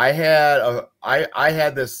I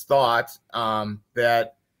had this thought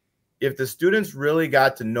that if the students really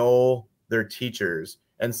got to know their teachers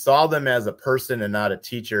and saw them as a person and not a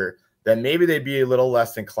teacher, then maybe they'd be a little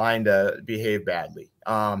less inclined to behave badly.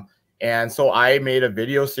 And so I made a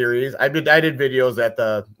video series. I did videos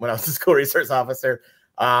when I was a school resource officer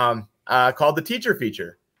called the Teacher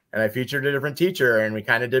Feature, and I featured a different teacher, and we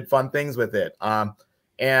kind of did fun things with it.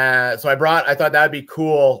 And so I thought that'd be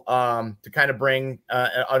cool to kind of bring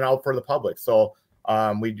out for the public. So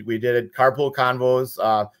we did carpool convos.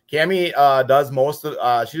 Cammie does most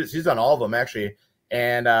of she's done all of them actually,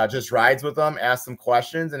 and just rides with them, asks them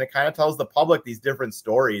questions, and it kind of tells the public these different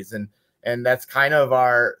stories. And that's kind of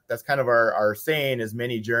our saying is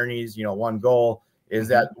many journeys, you know, one goal. Is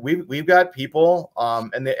that we've got people,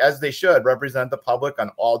 and as they should, represent the public on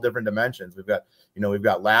all different dimensions. We've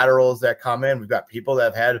got laterals that come in. We've got people that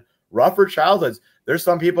have had rougher childhoods. There's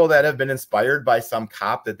some people that have been inspired by some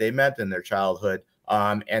cop that they met in their childhood,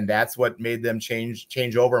 and that's what made them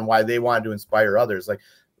change over and why they wanted to inspire others. Like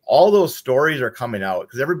all those stories are coming out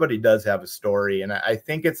because everybody does have a story, and I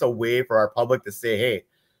think it's a way for our public to say, hey,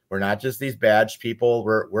 we're not just these badged people.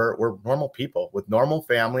 We're normal people with normal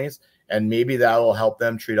families. And maybe that will help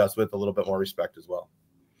them treat us with a little bit more respect as well.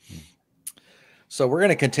 So we're going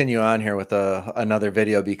to continue on here with another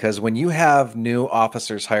video, because when you have new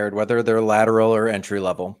officers hired, whether they're lateral or entry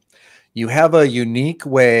level, you have a unique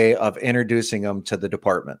way of introducing them to the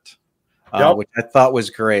department, which I thought was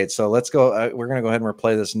great. So let's go. We're going to go ahead and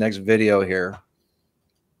replay this next video here.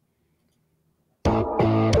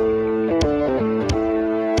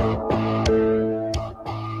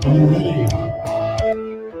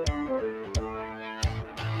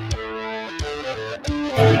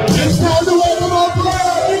 It's time to welcome our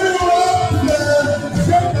brand new officer,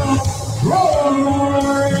 Jacob Roy.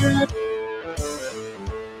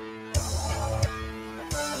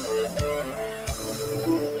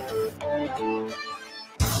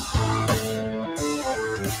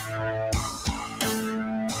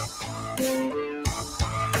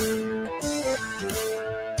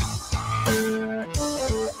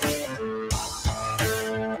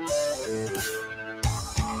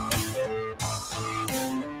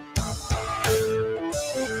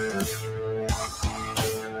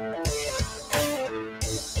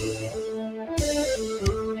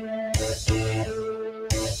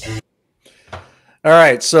 All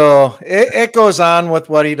right, so it goes on with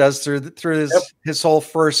what he does through his whole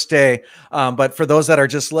first day. But for those that are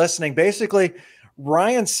just listening, basically,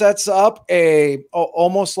 Ryan sets up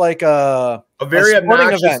almost like a very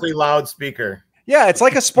obnoxiously event. Loud speaker. Yeah, it's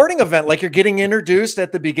like a sporting event, like you're getting introduced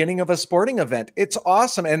at the beginning of a sporting event. It's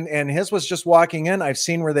awesome, and his was just walking in. I've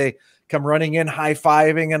seen where they come running in,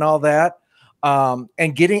 high-fiving and all that.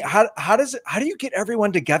 And getting how do you get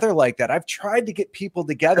everyone together like that? I've tried to get people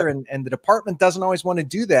together, and the department doesn't always want to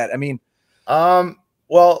do that. I mean,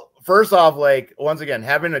 well, first off, like once again,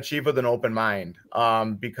 having a chief with an open mind,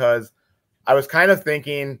 because I was kind of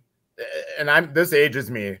thinking, and this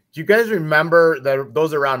ages me. Do you guys remember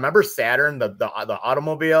those around? Remember Saturn, the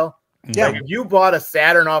automobile? Yeah. Like if you bought a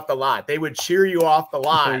Saturn off the lot, they would cheer you off the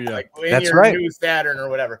lot, like in your new Saturn or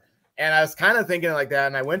whatever. And I was kind of thinking like that.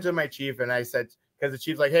 And I went to my chief and I said, because the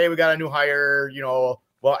chief's like, hey, we got a new hire, you know.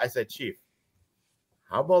 Well, I said, Chief,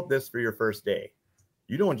 how about this for your first day?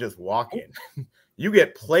 You don't just walk in. You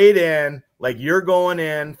get played in like you're going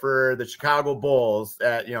in for the Chicago Bulls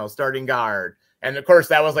at, you know, starting guard. And of course,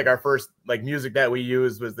 that was like our first like music that we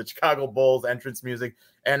used was the Chicago Bulls entrance music.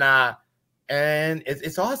 And and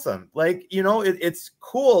it's awesome. Like, you know, it's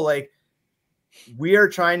cool. Like, we are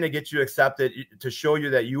trying to get you accepted, to show you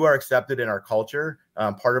that you are accepted in our culture,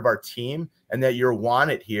 part of our team, and that you're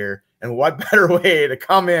wanted here. And what better way to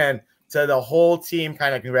come in to the whole team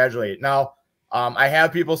kind of congratulate. Now, I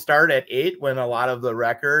have people start at 8 when a lot of the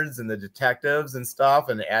records and the detectives and stuff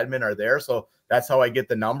and the admin are there. So that's how I get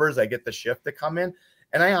the numbers. I get the shift to come in.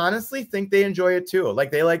 And I honestly think they enjoy it too. Like,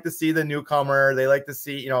 they like to see the newcomer. They like to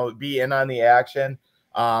see, you know, be in on the action.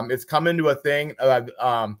 It's come into a thing.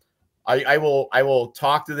 I will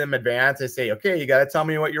talk to them in advance. I say, okay, you got to tell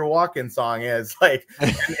me what your walk-in song is. Like,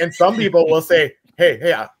 and some people will say,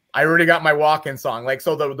 hey, I already got my walk-in song. Like,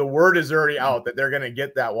 so the word is already out that they're going to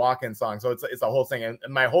get that walk-in song. So it's a whole thing. And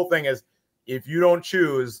my whole thing is, if you don't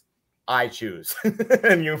choose, I choose.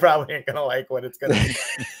 And you probably ain't going to like what it's going to be.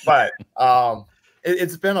 But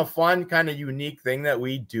it's been a fun kind of unique thing that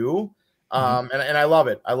we do. And I love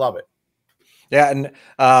it. I love it. Yeah, and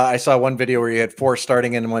I saw one video where you had 4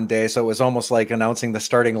 starting in one day, so it was almost like announcing the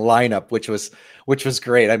starting lineup, which was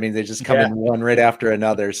great. I mean, they just come in one right after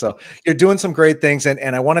another. So you're doing some great things,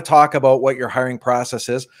 and I want to talk about what your hiring process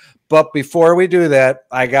is. But before we do that,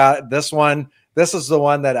 I got this one. This is the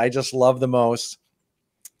one that I just love the most,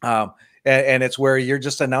 and it's where you're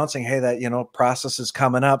just announcing, hey, that, you know, process is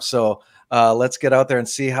coming up. So let's get out there and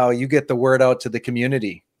see how you get the word out to the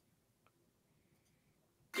community.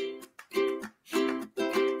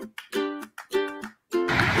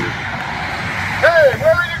 Hey, where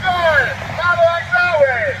are you going? Fond du Lac that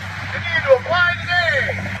way. You need to apply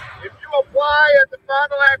today. If you apply at the Fond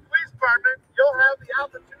du Lac Police Department, you'll have the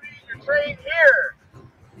opportunity to train here.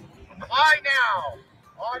 Apply now,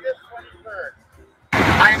 August 23rd.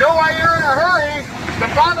 I know why you're in a hurry. The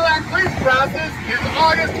Fond du Lac Police process is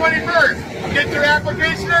August 21st. Get your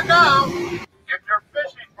application in now. If you're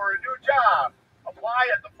fishing for a new job, apply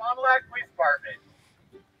at the Fond du Lac Police Department.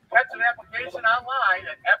 Catch an application online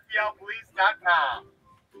at fblpolice.com.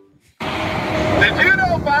 Did you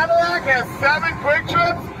know Fond du Lac has 7 quick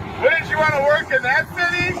trips? Wouldn't you want to work in that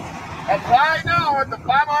city? Apply now at the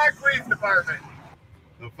Fond du Lac Police Department.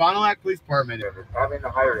 The Fond du Lac Police Department is Having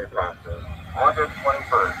the hiring process, August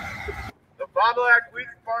 21st. The Fond du Lac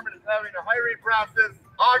Police Department is having a hiring process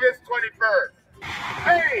August 21st.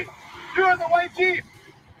 Hey, you in the white Jeep,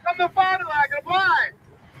 come to Fond du Lac and apply.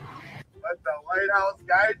 Let the lighthouse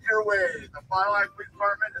guide your way. The Fond du Lac Police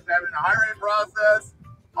Department is having a hiring process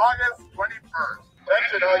August 21st.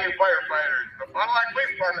 Attention all you firefighters. The Fond du Lac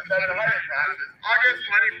Police Department is having a hiring process August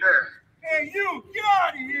 21st. Hey, you, get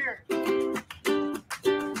out of here.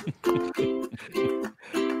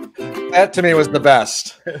 That to me was the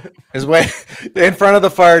best. His way in front of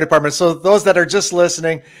the fire department. So those that are just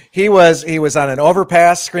listening, he was on an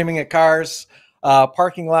overpass screaming at cars,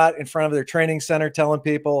 parking lot in front of their training center, telling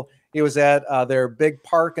people. He was at their big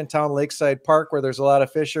park in town, Lakeside Park, where there's a lot of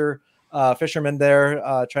fishermen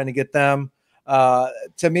there, trying to get them.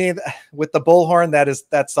 To me, with the bullhorn,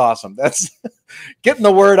 that's awesome. That's getting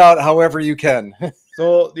the word out however you can.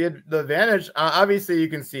 So the advantage, obviously, you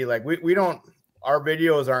can see, like, we don't, our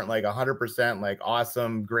videos aren't like 100% like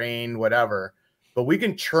awesome grain, whatever, but we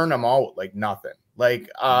can churn them out like nothing. Like,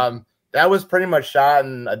 that was pretty much shot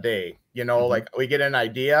in a day, you know. Like, we get an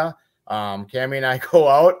idea, Cammie and I go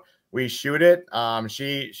out, we shoot it.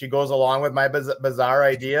 She goes along with my bizarre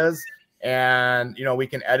ideas, and, you know, we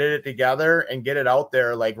can edit it together and get it out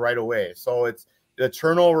there like right away. So the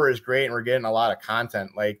turnover is great, and we're getting a lot of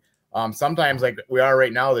content. Like, sometimes, like we are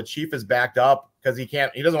right now, the chief is backed up because he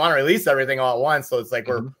doesn't want to release everything all at once. So it's like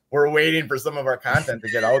we're waiting for some of our content to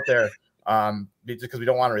get out there, because we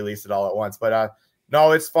don't want to release it all at once. But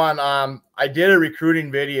no, it's fun. I did a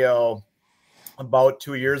recruiting video about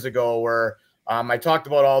 2 years ago where I talked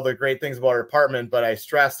about all the great things about our department, but I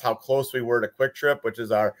stressed how close we were to Quick Trip, which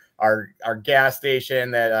is our gas station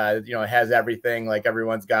that you know, has everything. Like,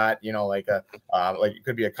 everyone's got, you know, like it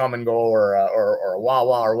could be a Come and Go or a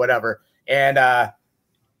Wawa or whatever. And that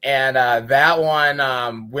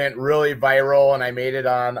one went really viral, and I made it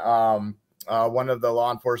on one of the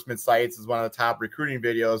law enforcement sites as one of the top recruiting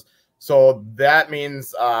videos. So that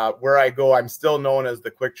means where I go, I'm still known as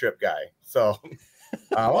the Quick Trip guy. So.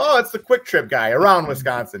 Well, it's the Quick Trip guy around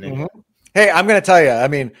Wisconsin. Anyway. Hey, I'm going to tell you, I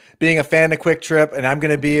mean, being a fan of Quick Trip, and I'm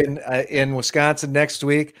going to be in Wisconsin next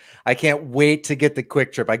week. I can't wait to get the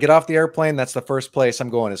Quick Trip. I get off the airplane, that's the first place I'm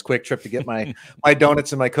going, is Quick Trip, to get my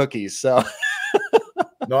donuts and my cookies. So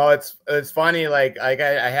no, it's funny. Like I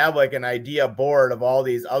have like an idea board of all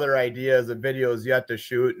these other ideas of videos yet to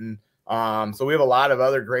shoot, and so we have a lot of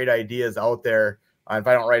other great ideas out there. If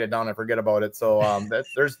I don't write it down, I forget about it. So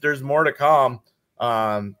there's more to come.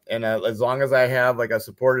 And as long as I have like a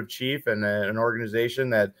supportive chief and an organization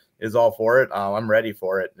that is all for it, I'm ready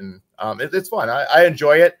for it. And it's fun. I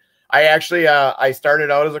enjoy it. I actually, I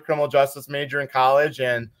started out as a criminal justice major in college,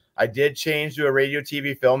 and I did change to a radio,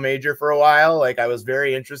 TV, film major for a while. Like I was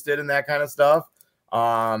very interested in that kind of stuff.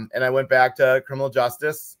 And I went back to criminal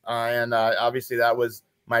justice. And obviously that was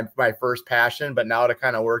my first passion, but now to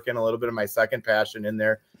kind of work in a little bit of my second passion in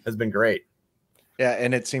there has been great. Yeah,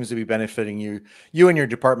 and it seems to be benefiting you and your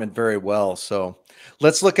department very well. So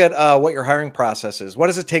let's look at what your hiring process is. What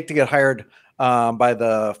does it take to get hired by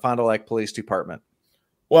the Fond du Lac Police Department?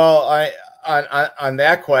 Well, on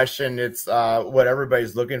that question, it's what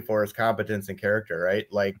everybody's looking for is competence and character, right?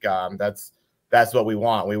 Like that's what we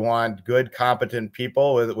want. We want good, competent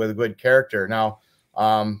people with good character. Now,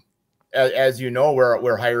 as you know,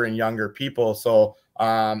 we're hiring younger people, so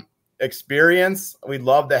experience, we'd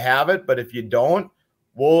love to have it, but if you don't,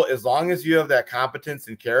 well, as long as you have that competence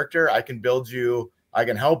and character, I can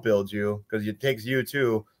help build you, because it takes you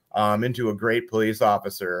too into a great police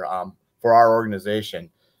officer for our organization.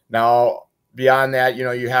 Now, beyond that,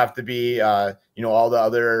 you have to be, all the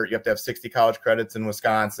other, you have to have 60 college credits in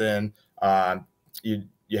Wisconsin.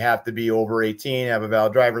 You have to be over 18, have a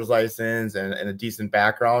valid driver's license and a decent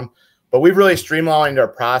background. But we've really streamlined our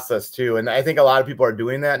process too. And I think a lot of people are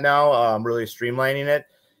doing that now, really streamlining it.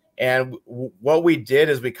 And what we did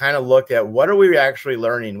is we kind of looked at what are we actually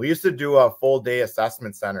learning. We used to do a full day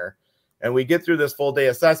assessment center, and we get through this full day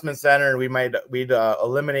assessment center, and we'd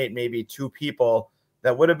eliminate maybe 2 people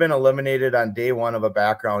that would have been eliminated on day 1 of a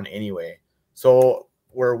background anyway. So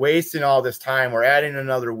we're wasting all this time. We're adding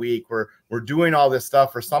another week. We're doing all this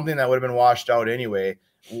stuff for something that would have been washed out anyway.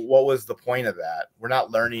 What was the point of that? We're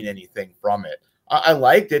not learning anything from it. I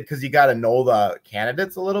liked it because you got to know the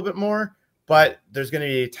candidates a little bit more, but there's going to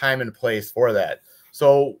be time and place for that.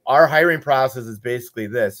 So our hiring process is basically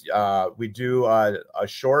this. We do a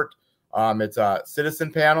short, it's a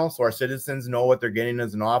citizen panel. So our citizens know what they're getting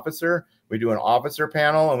as an officer. We do an officer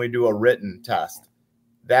panel, and we do a written test.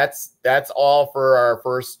 That's all for our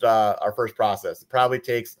first process. It probably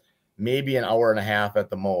takes maybe an hour and a half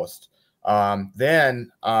at the most.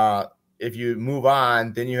 Then if you move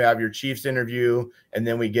on, then you have your chief's interview, and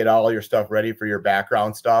then we get all your stuff ready for your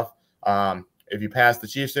background stuff. If you pass the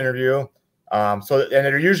chief's interview, and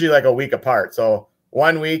they're usually like a week apart. So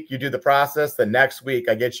 1 week you do the process, the next week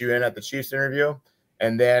I get you in at the chief's interview,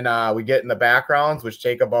 and then we get in the backgrounds, which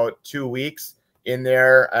take about 2 weeks. In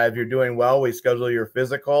there, if you're doing well, we schedule your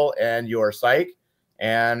physical and your psych,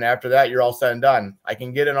 and after that you're all said and done. I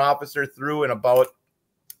can get an officer through in about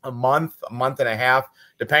a month and a half,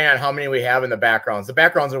 depending on how many we have in the backgrounds. The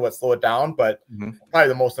backgrounds are what slow it down, but probably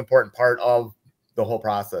the most important part of the whole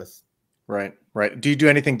process. Right. Do you do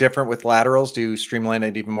anything different with laterals? Do you streamline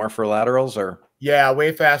it even more for laterals, or? Yeah,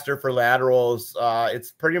 way faster for laterals.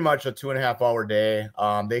 It's pretty much a 2.5 hour day.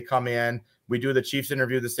 They come in, we do the chief's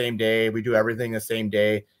interview the same day. We do everything the same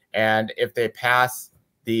day. And if they pass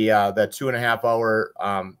the 2.5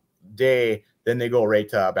 hour day, then they go right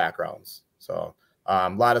to backgrounds. So a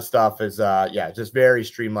lot of stuff is, just very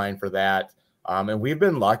streamlined for that. And we've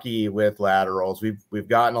been lucky with laterals. We've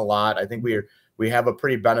gotten a lot. I think we have a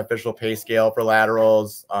pretty beneficial pay scale for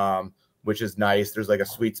laterals, which is nice. There's like a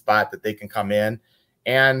sweet spot that they can come in.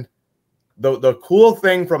 And the cool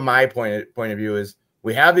thing from my point of view is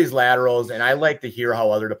we have these laterals, and I like to hear how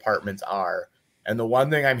other departments are. And the one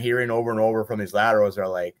thing I'm hearing over and over from these laterals are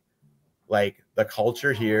like the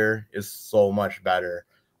culture here is so much better.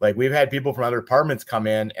 Like we've had people from other departments come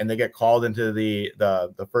in, and they get called into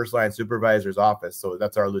the first line supervisor's office. So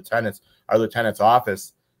that's our lieutenant's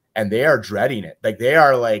office, and they are dreading it. Like they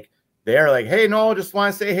are like, hey, no, just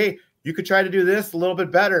want to say, hey, you could try to do this a little bit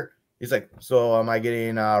better. He's like, so am I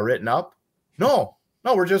getting written up? No,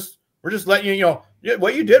 we're just letting you,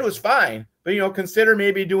 what you did was fine, but consider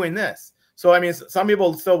maybe doing this. So I mean, some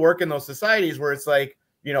people still work in those societies where it's like,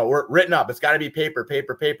 we're written up. It's got to be paper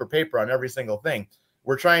on every single thing.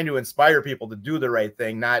 We're trying to inspire people to do the right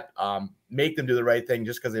thing, not make them do the right thing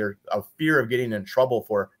just because they're a fear of getting in trouble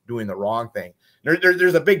for doing the wrong thing.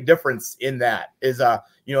 There's a big difference in that. Is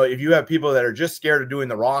if you have people that are just scared of doing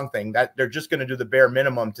the wrong thing, that they're just going to do the bare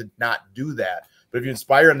minimum to not do that. But if you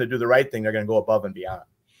inspire them to do the right thing, they're going to go above and beyond.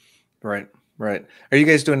 Right. Are you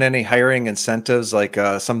guys doing any hiring incentives? Like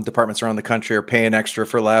some departments around the country are paying extra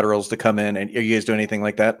for laterals to come in, and are you guys doing anything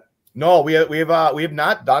like that? No, we have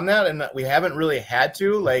not done that, and we haven't really had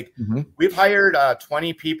to. Like we've hired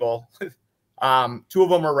 20 people. 2 of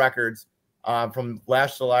them are records from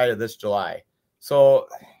last July to this July. So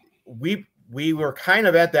we were kind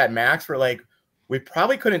of at that max for like we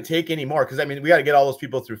probably couldn't take any more because I mean we got to get all those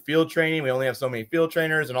people through field training. We only have so many field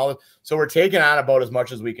trainers and all that. So we're taking on about as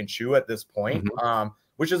much as we can chew at this point,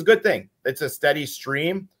 which is a good thing. It's a steady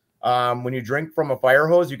stream. When you drink from a fire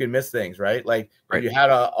hose, you can miss things, right? Like you had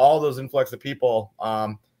all those influx of people,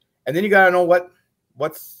 and then you got to know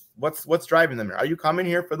what's driving them. Are you coming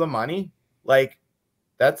here for the money? Like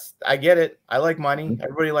I get it. I like money.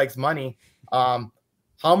 Everybody likes money.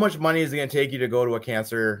 How much money is it going to take you to go to a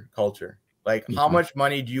cancer culture? Like, how much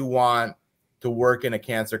money do you want to work in a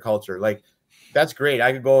cancer culture? Like, that's great.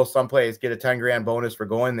 I could go someplace, get a 10 grand bonus for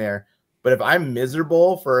going there. But if I'm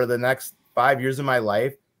miserable for the next 5 years of my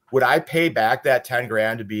life, would I pay back that 10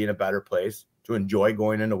 grand to be in a better place, to enjoy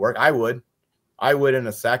going into work? I would in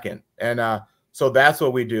a second. And so that's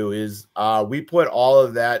what we do is we put all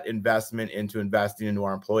of that investment into investing into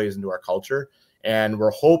our employees, into our culture. And we're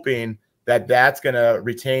hoping that that's going to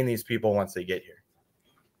retain these people once they get here.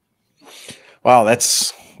 Wow.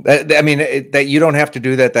 I mean, that you don't have to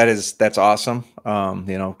do that. That's awesome.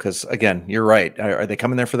 You know, cause again, you're right. Are they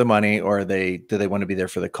coming there for the money or do they want to be there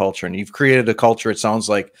for the culture? And you've created a culture. It sounds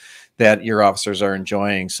like that your officers are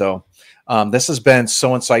enjoying. So, this has been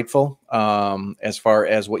so insightful, as far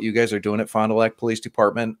as what you guys are doing at Fond du Lac Police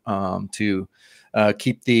Department, to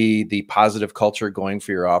keep the positive culture going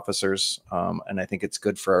for your officers. And I think it's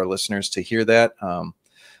good for our listeners to hear that.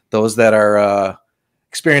 Those that are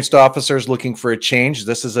experienced officers looking for a change,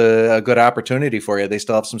 this is a good opportunity for you. They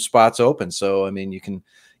still have some spots open. So, I mean, you can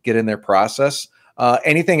get in their process.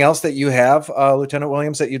 Anything else that you have, Lieutenant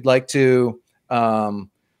Williams, that you'd like to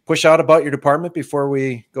push out about your department before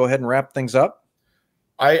we go ahead and wrap things up?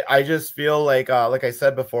 I just feel like I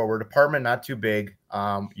said before, we're a department not too big.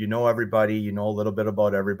 You know everybody, you know a little bit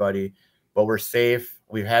about everybody, but we're safe.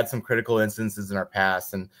 We've had some critical instances in our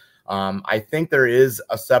past, and I think there is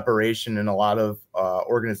a separation in a lot of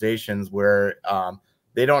organizations where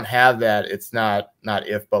they don't have that. It's not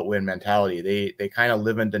if but when mentality. They kind of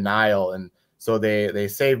live in denial, and so they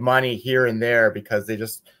save money here and there because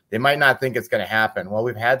they might not think it's going to happen. Well,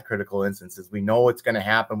 we've had critical instances. We know it's going to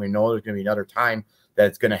happen. We know there's going to be another time that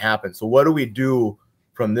it's going to happen. So what do we do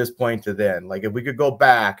from this point to then? Like if we could go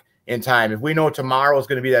back in time, if we know tomorrow is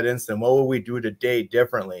going to be that instant, what would we do today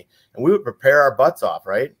differently? And we would prepare our butts off,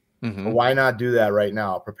 right? Well, why not do that right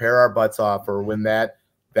now? Prepare our butts off for when that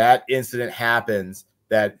incident happens,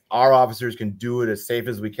 that our officers can do it as safe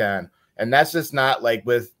as we can. And that's just not like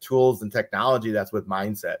with tools and technology. That's with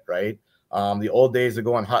mindset, right? The old days of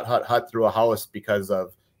going hut through a house because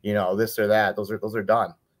of, you know, this or that, those are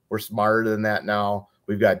done. We're smarter than that now.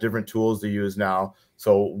 We've got different tools to use now.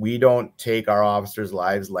 So we don't take our officers'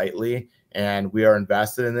 lives lightly, and we are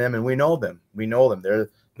invested in them, and we know them. We know them. They're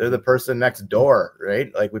the person next door,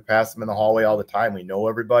 right? Like we pass them in the hallway all the time. We know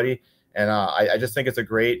everybody. And I just think it's a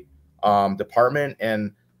great department.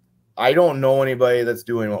 And I don't know anybody that's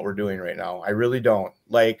doing what we're doing right now. I really don't.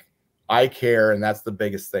 Like, I care, and that's the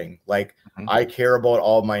biggest thing. Like, I care about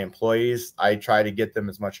all my employees. I try to get them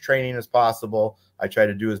as much training as possible. I try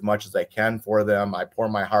to do as much as I can for them. I pour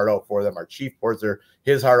my heart out for them. Our chief pours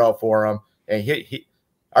his heart out for them. And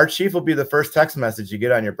our chief will be the first text message you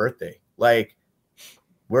get on your birthday. Like,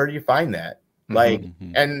 where do you find that? Like,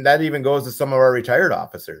 and that even goes to some of our retired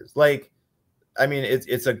officers. Like, I mean,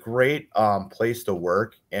 it's a great place to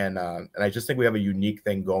work, and I just think we have a unique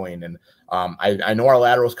thing going. And I know our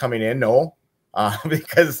laterals coming in,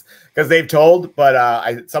 because they've told,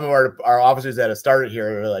 but some of our officers that have started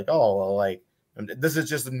here are like, oh, well, like this is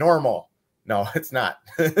just normal. No, it's not.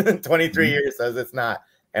 23 years says it's not,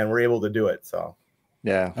 and we're able to do it. So,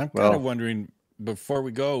 yeah, I'm kind of wondering before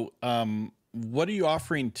we go, what are you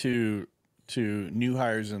offering to new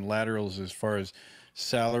hires and laterals as far as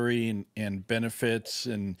salary and benefits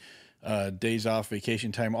and days off,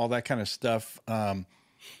 vacation time, all that kind of stuff, and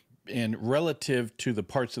relative to the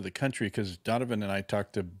parts of the country? Because Donovan and I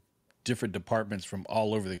talked to different departments from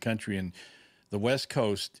all over the country, and the West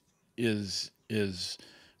Coast is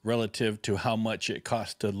relative to how much it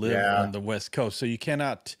costs to live on the West Coast. So you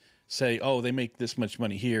cannot say, oh, they make this much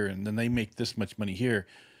money here and then they make this much money here.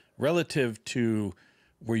 Relative to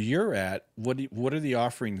where you're at, what are the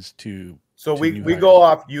offerings to? So we go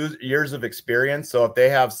off years of experience. So if they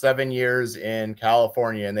have 7 years in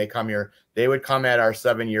California and they come here, they would come at our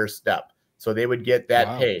 7-year step. So they would get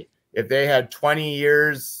that pay. If they had 20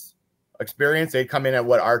 years experience, they'd come in at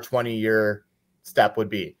what our 20-year step would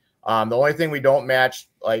be. The only thing we don't match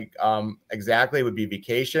exactly would be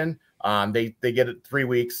vacation. They get 3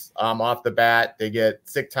 weeks off the bat. They get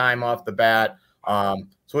sick time off the bat.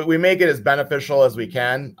 So we make it as beneficial as we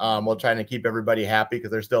can. We're trying to keep everybody happy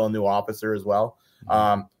because they're still a new officer as well.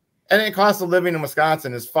 And the cost of living in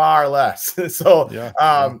Wisconsin is far less. So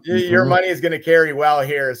your money is going to carry well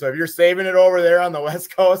here. So if you're saving it over there on the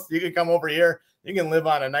West Coast, you can come over here. You can live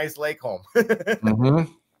on a nice lake home.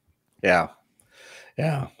 Yeah.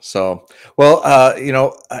 Yeah. So, well, you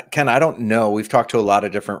know, Ken, I don't know. We've talked to a lot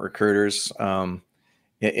of different recruiters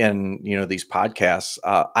in, you know, these podcasts.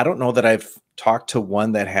 I don't know that I've talked to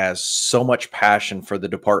one that has so much passion for the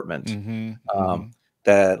department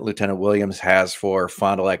that Lieutenant Williams has for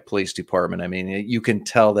Fond du Lac Police Department. I mean, you can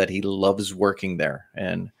tell that he loves working there.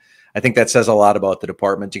 And I think that says a lot about the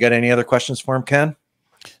department. Do you got any other questions for him, Ken?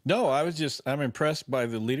 No, I'm impressed by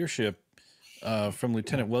the leadership from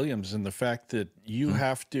Lieutenant Williams and the fact that you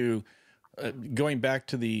have to, going back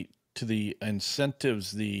to the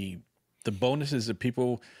incentives, the bonuses that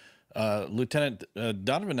people, Lieutenant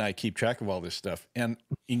Donovan and I keep track of all this stuff. And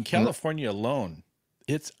in California alone,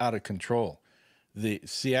 it's out of control. The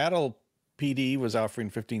Seattle PD was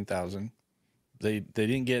offering $15,000. They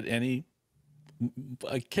didn't get any.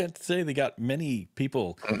 I can't say they got many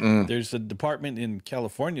people. There's a department in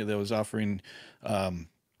California that was offering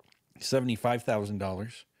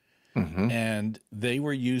 $75,000, and they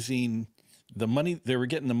were using the money. They were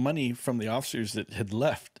getting the money from the officers that had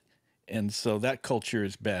left, and so that culture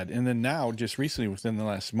is bad. And then now, just recently, within the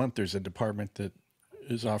last month, there's a department that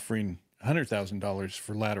is offering $100,000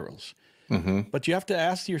 for laterals. But you have to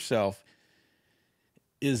ask yourself,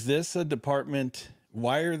 is this a department?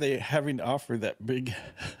 Why are they having to offer that big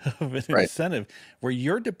of an incentive? Where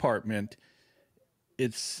your department,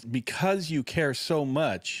 it's because you care so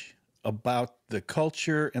much about the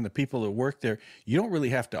culture and the people that work there, you don't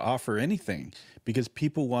really have to offer anything because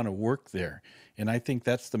people want to work there. And I think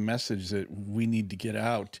that's the message that we need to get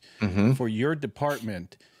out for your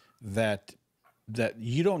department, that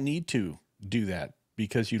you don't need to do that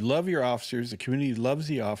because you love your officers, the community loves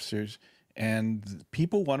the officers, and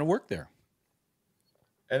people want to work there.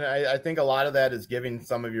 And I think a lot of that is giving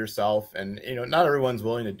some of yourself, and, you know, not everyone's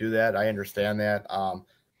willing to do that. I understand that.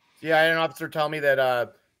 Yeah, I had an officer tell me that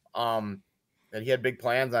that he had big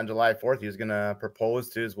plans on July 4th. He was going to propose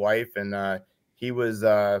to his wife, and he was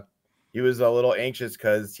a little anxious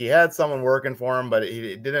because he had someone working for him, but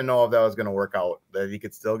he didn't know if that was going to work out, that he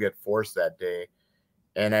could still get forced that day.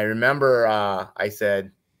 And I remember I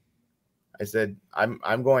said,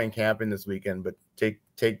 I'm going camping this weekend, but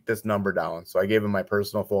take this number down. So I gave him my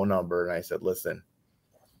personal phone number, and I said, listen,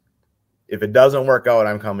 if it doesn't work out,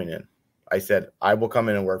 I'm coming in. I said, I will come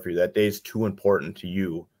in and work for you. That day is too important to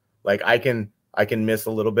you. Like, I can miss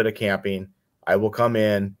a little bit of camping. I will come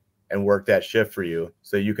in and work that shift for you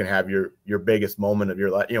so you can have your biggest moment of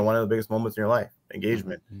your life, you know, one of the biggest moments in your life,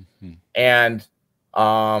 engagement. And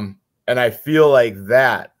I feel like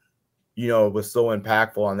that, you know, was so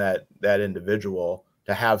impactful on that individual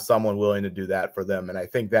to have someone willing to do that for them. And I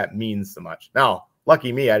think that means so much. Now,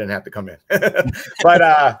 lucky me, I didn't have to come in, but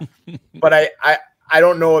I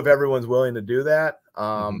don't know if everyone's willing to do that.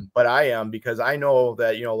 But I am, because I know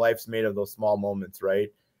that, you know, life's made of those small moments, right?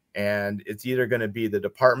 And it's either going to be the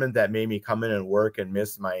department that made me come in and work and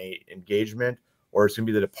miss my engagement, or it's going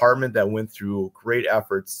to be the department that went through great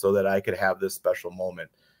efforts so that I could have this special moment.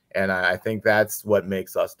 And I think that's what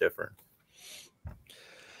makes us different.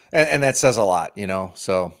 And that says a lot, you know.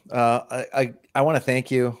 So I want to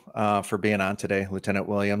thank you for being on today, Lieutenant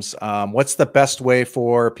Williams. What's the best way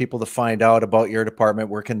for people to find out about your department?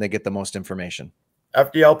 Where can they get the most information?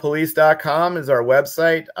 FDLpolice.com is our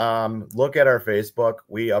website. Look at our Facebook.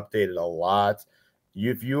 We update it a lot.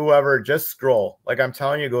 If you ever just scroll, like I'm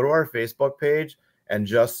telling you, go to our Facebook page and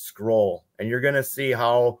just scroll, and you're going to see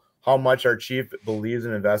how much our chief believes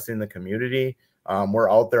in investing in the community. We're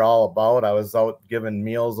out there all about. I was out giving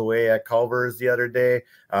meals away at Culver's the other day.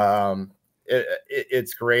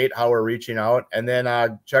 It's great how we're reaching out. And then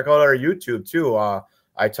check out our YouTube too.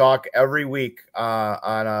 I talk every week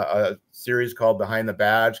on a series called Behind the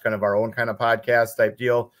Badge, kind of our own kind of podcast type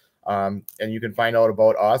deal. And you can find out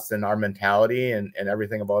about us and our mentality and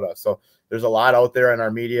everything about us. So there's a lot out there in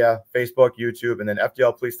our media, Facebook, YouTube, and then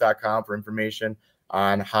FDLpolice.com for information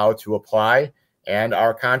on how to apply. And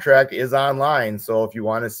our contract is online. So if you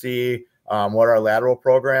want to see what our lateral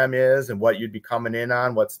program is and what you'd be coming in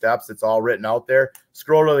on, what steps, it's all written out there.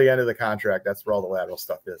 Scroll to the end of the contract. That's where all the lateral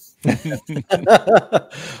stuff is.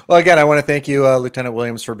 Well, again, I want to thank you, Lieutenant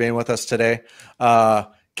Williams, for being with us today.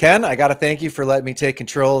 Ken, I got to thank you for letting me take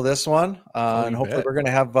control of this one. And hopefully we're going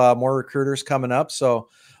to have more recruiters coming up. So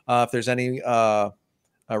if there's any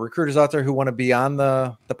recruiters out there who want to be on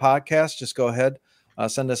the podcast, just go ahead.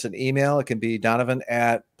 Send us an email. It can be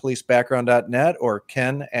donovan@policebackground.net or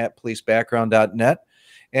ken@policebackground.net.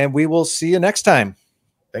 And we will see you next time.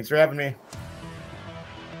 Thanks for having me.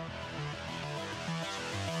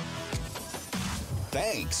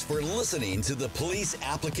 Thanks for listening to the Police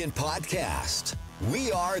Applicant Podcast. We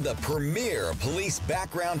are the premier police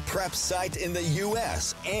background prep site in the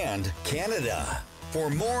U.S. and Canada. For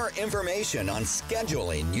more information on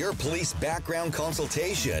scheduling your police background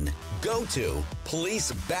consultation, go to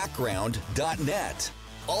policebackground.net.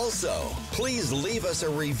 Also, please leave us a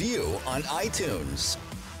review on iTunes.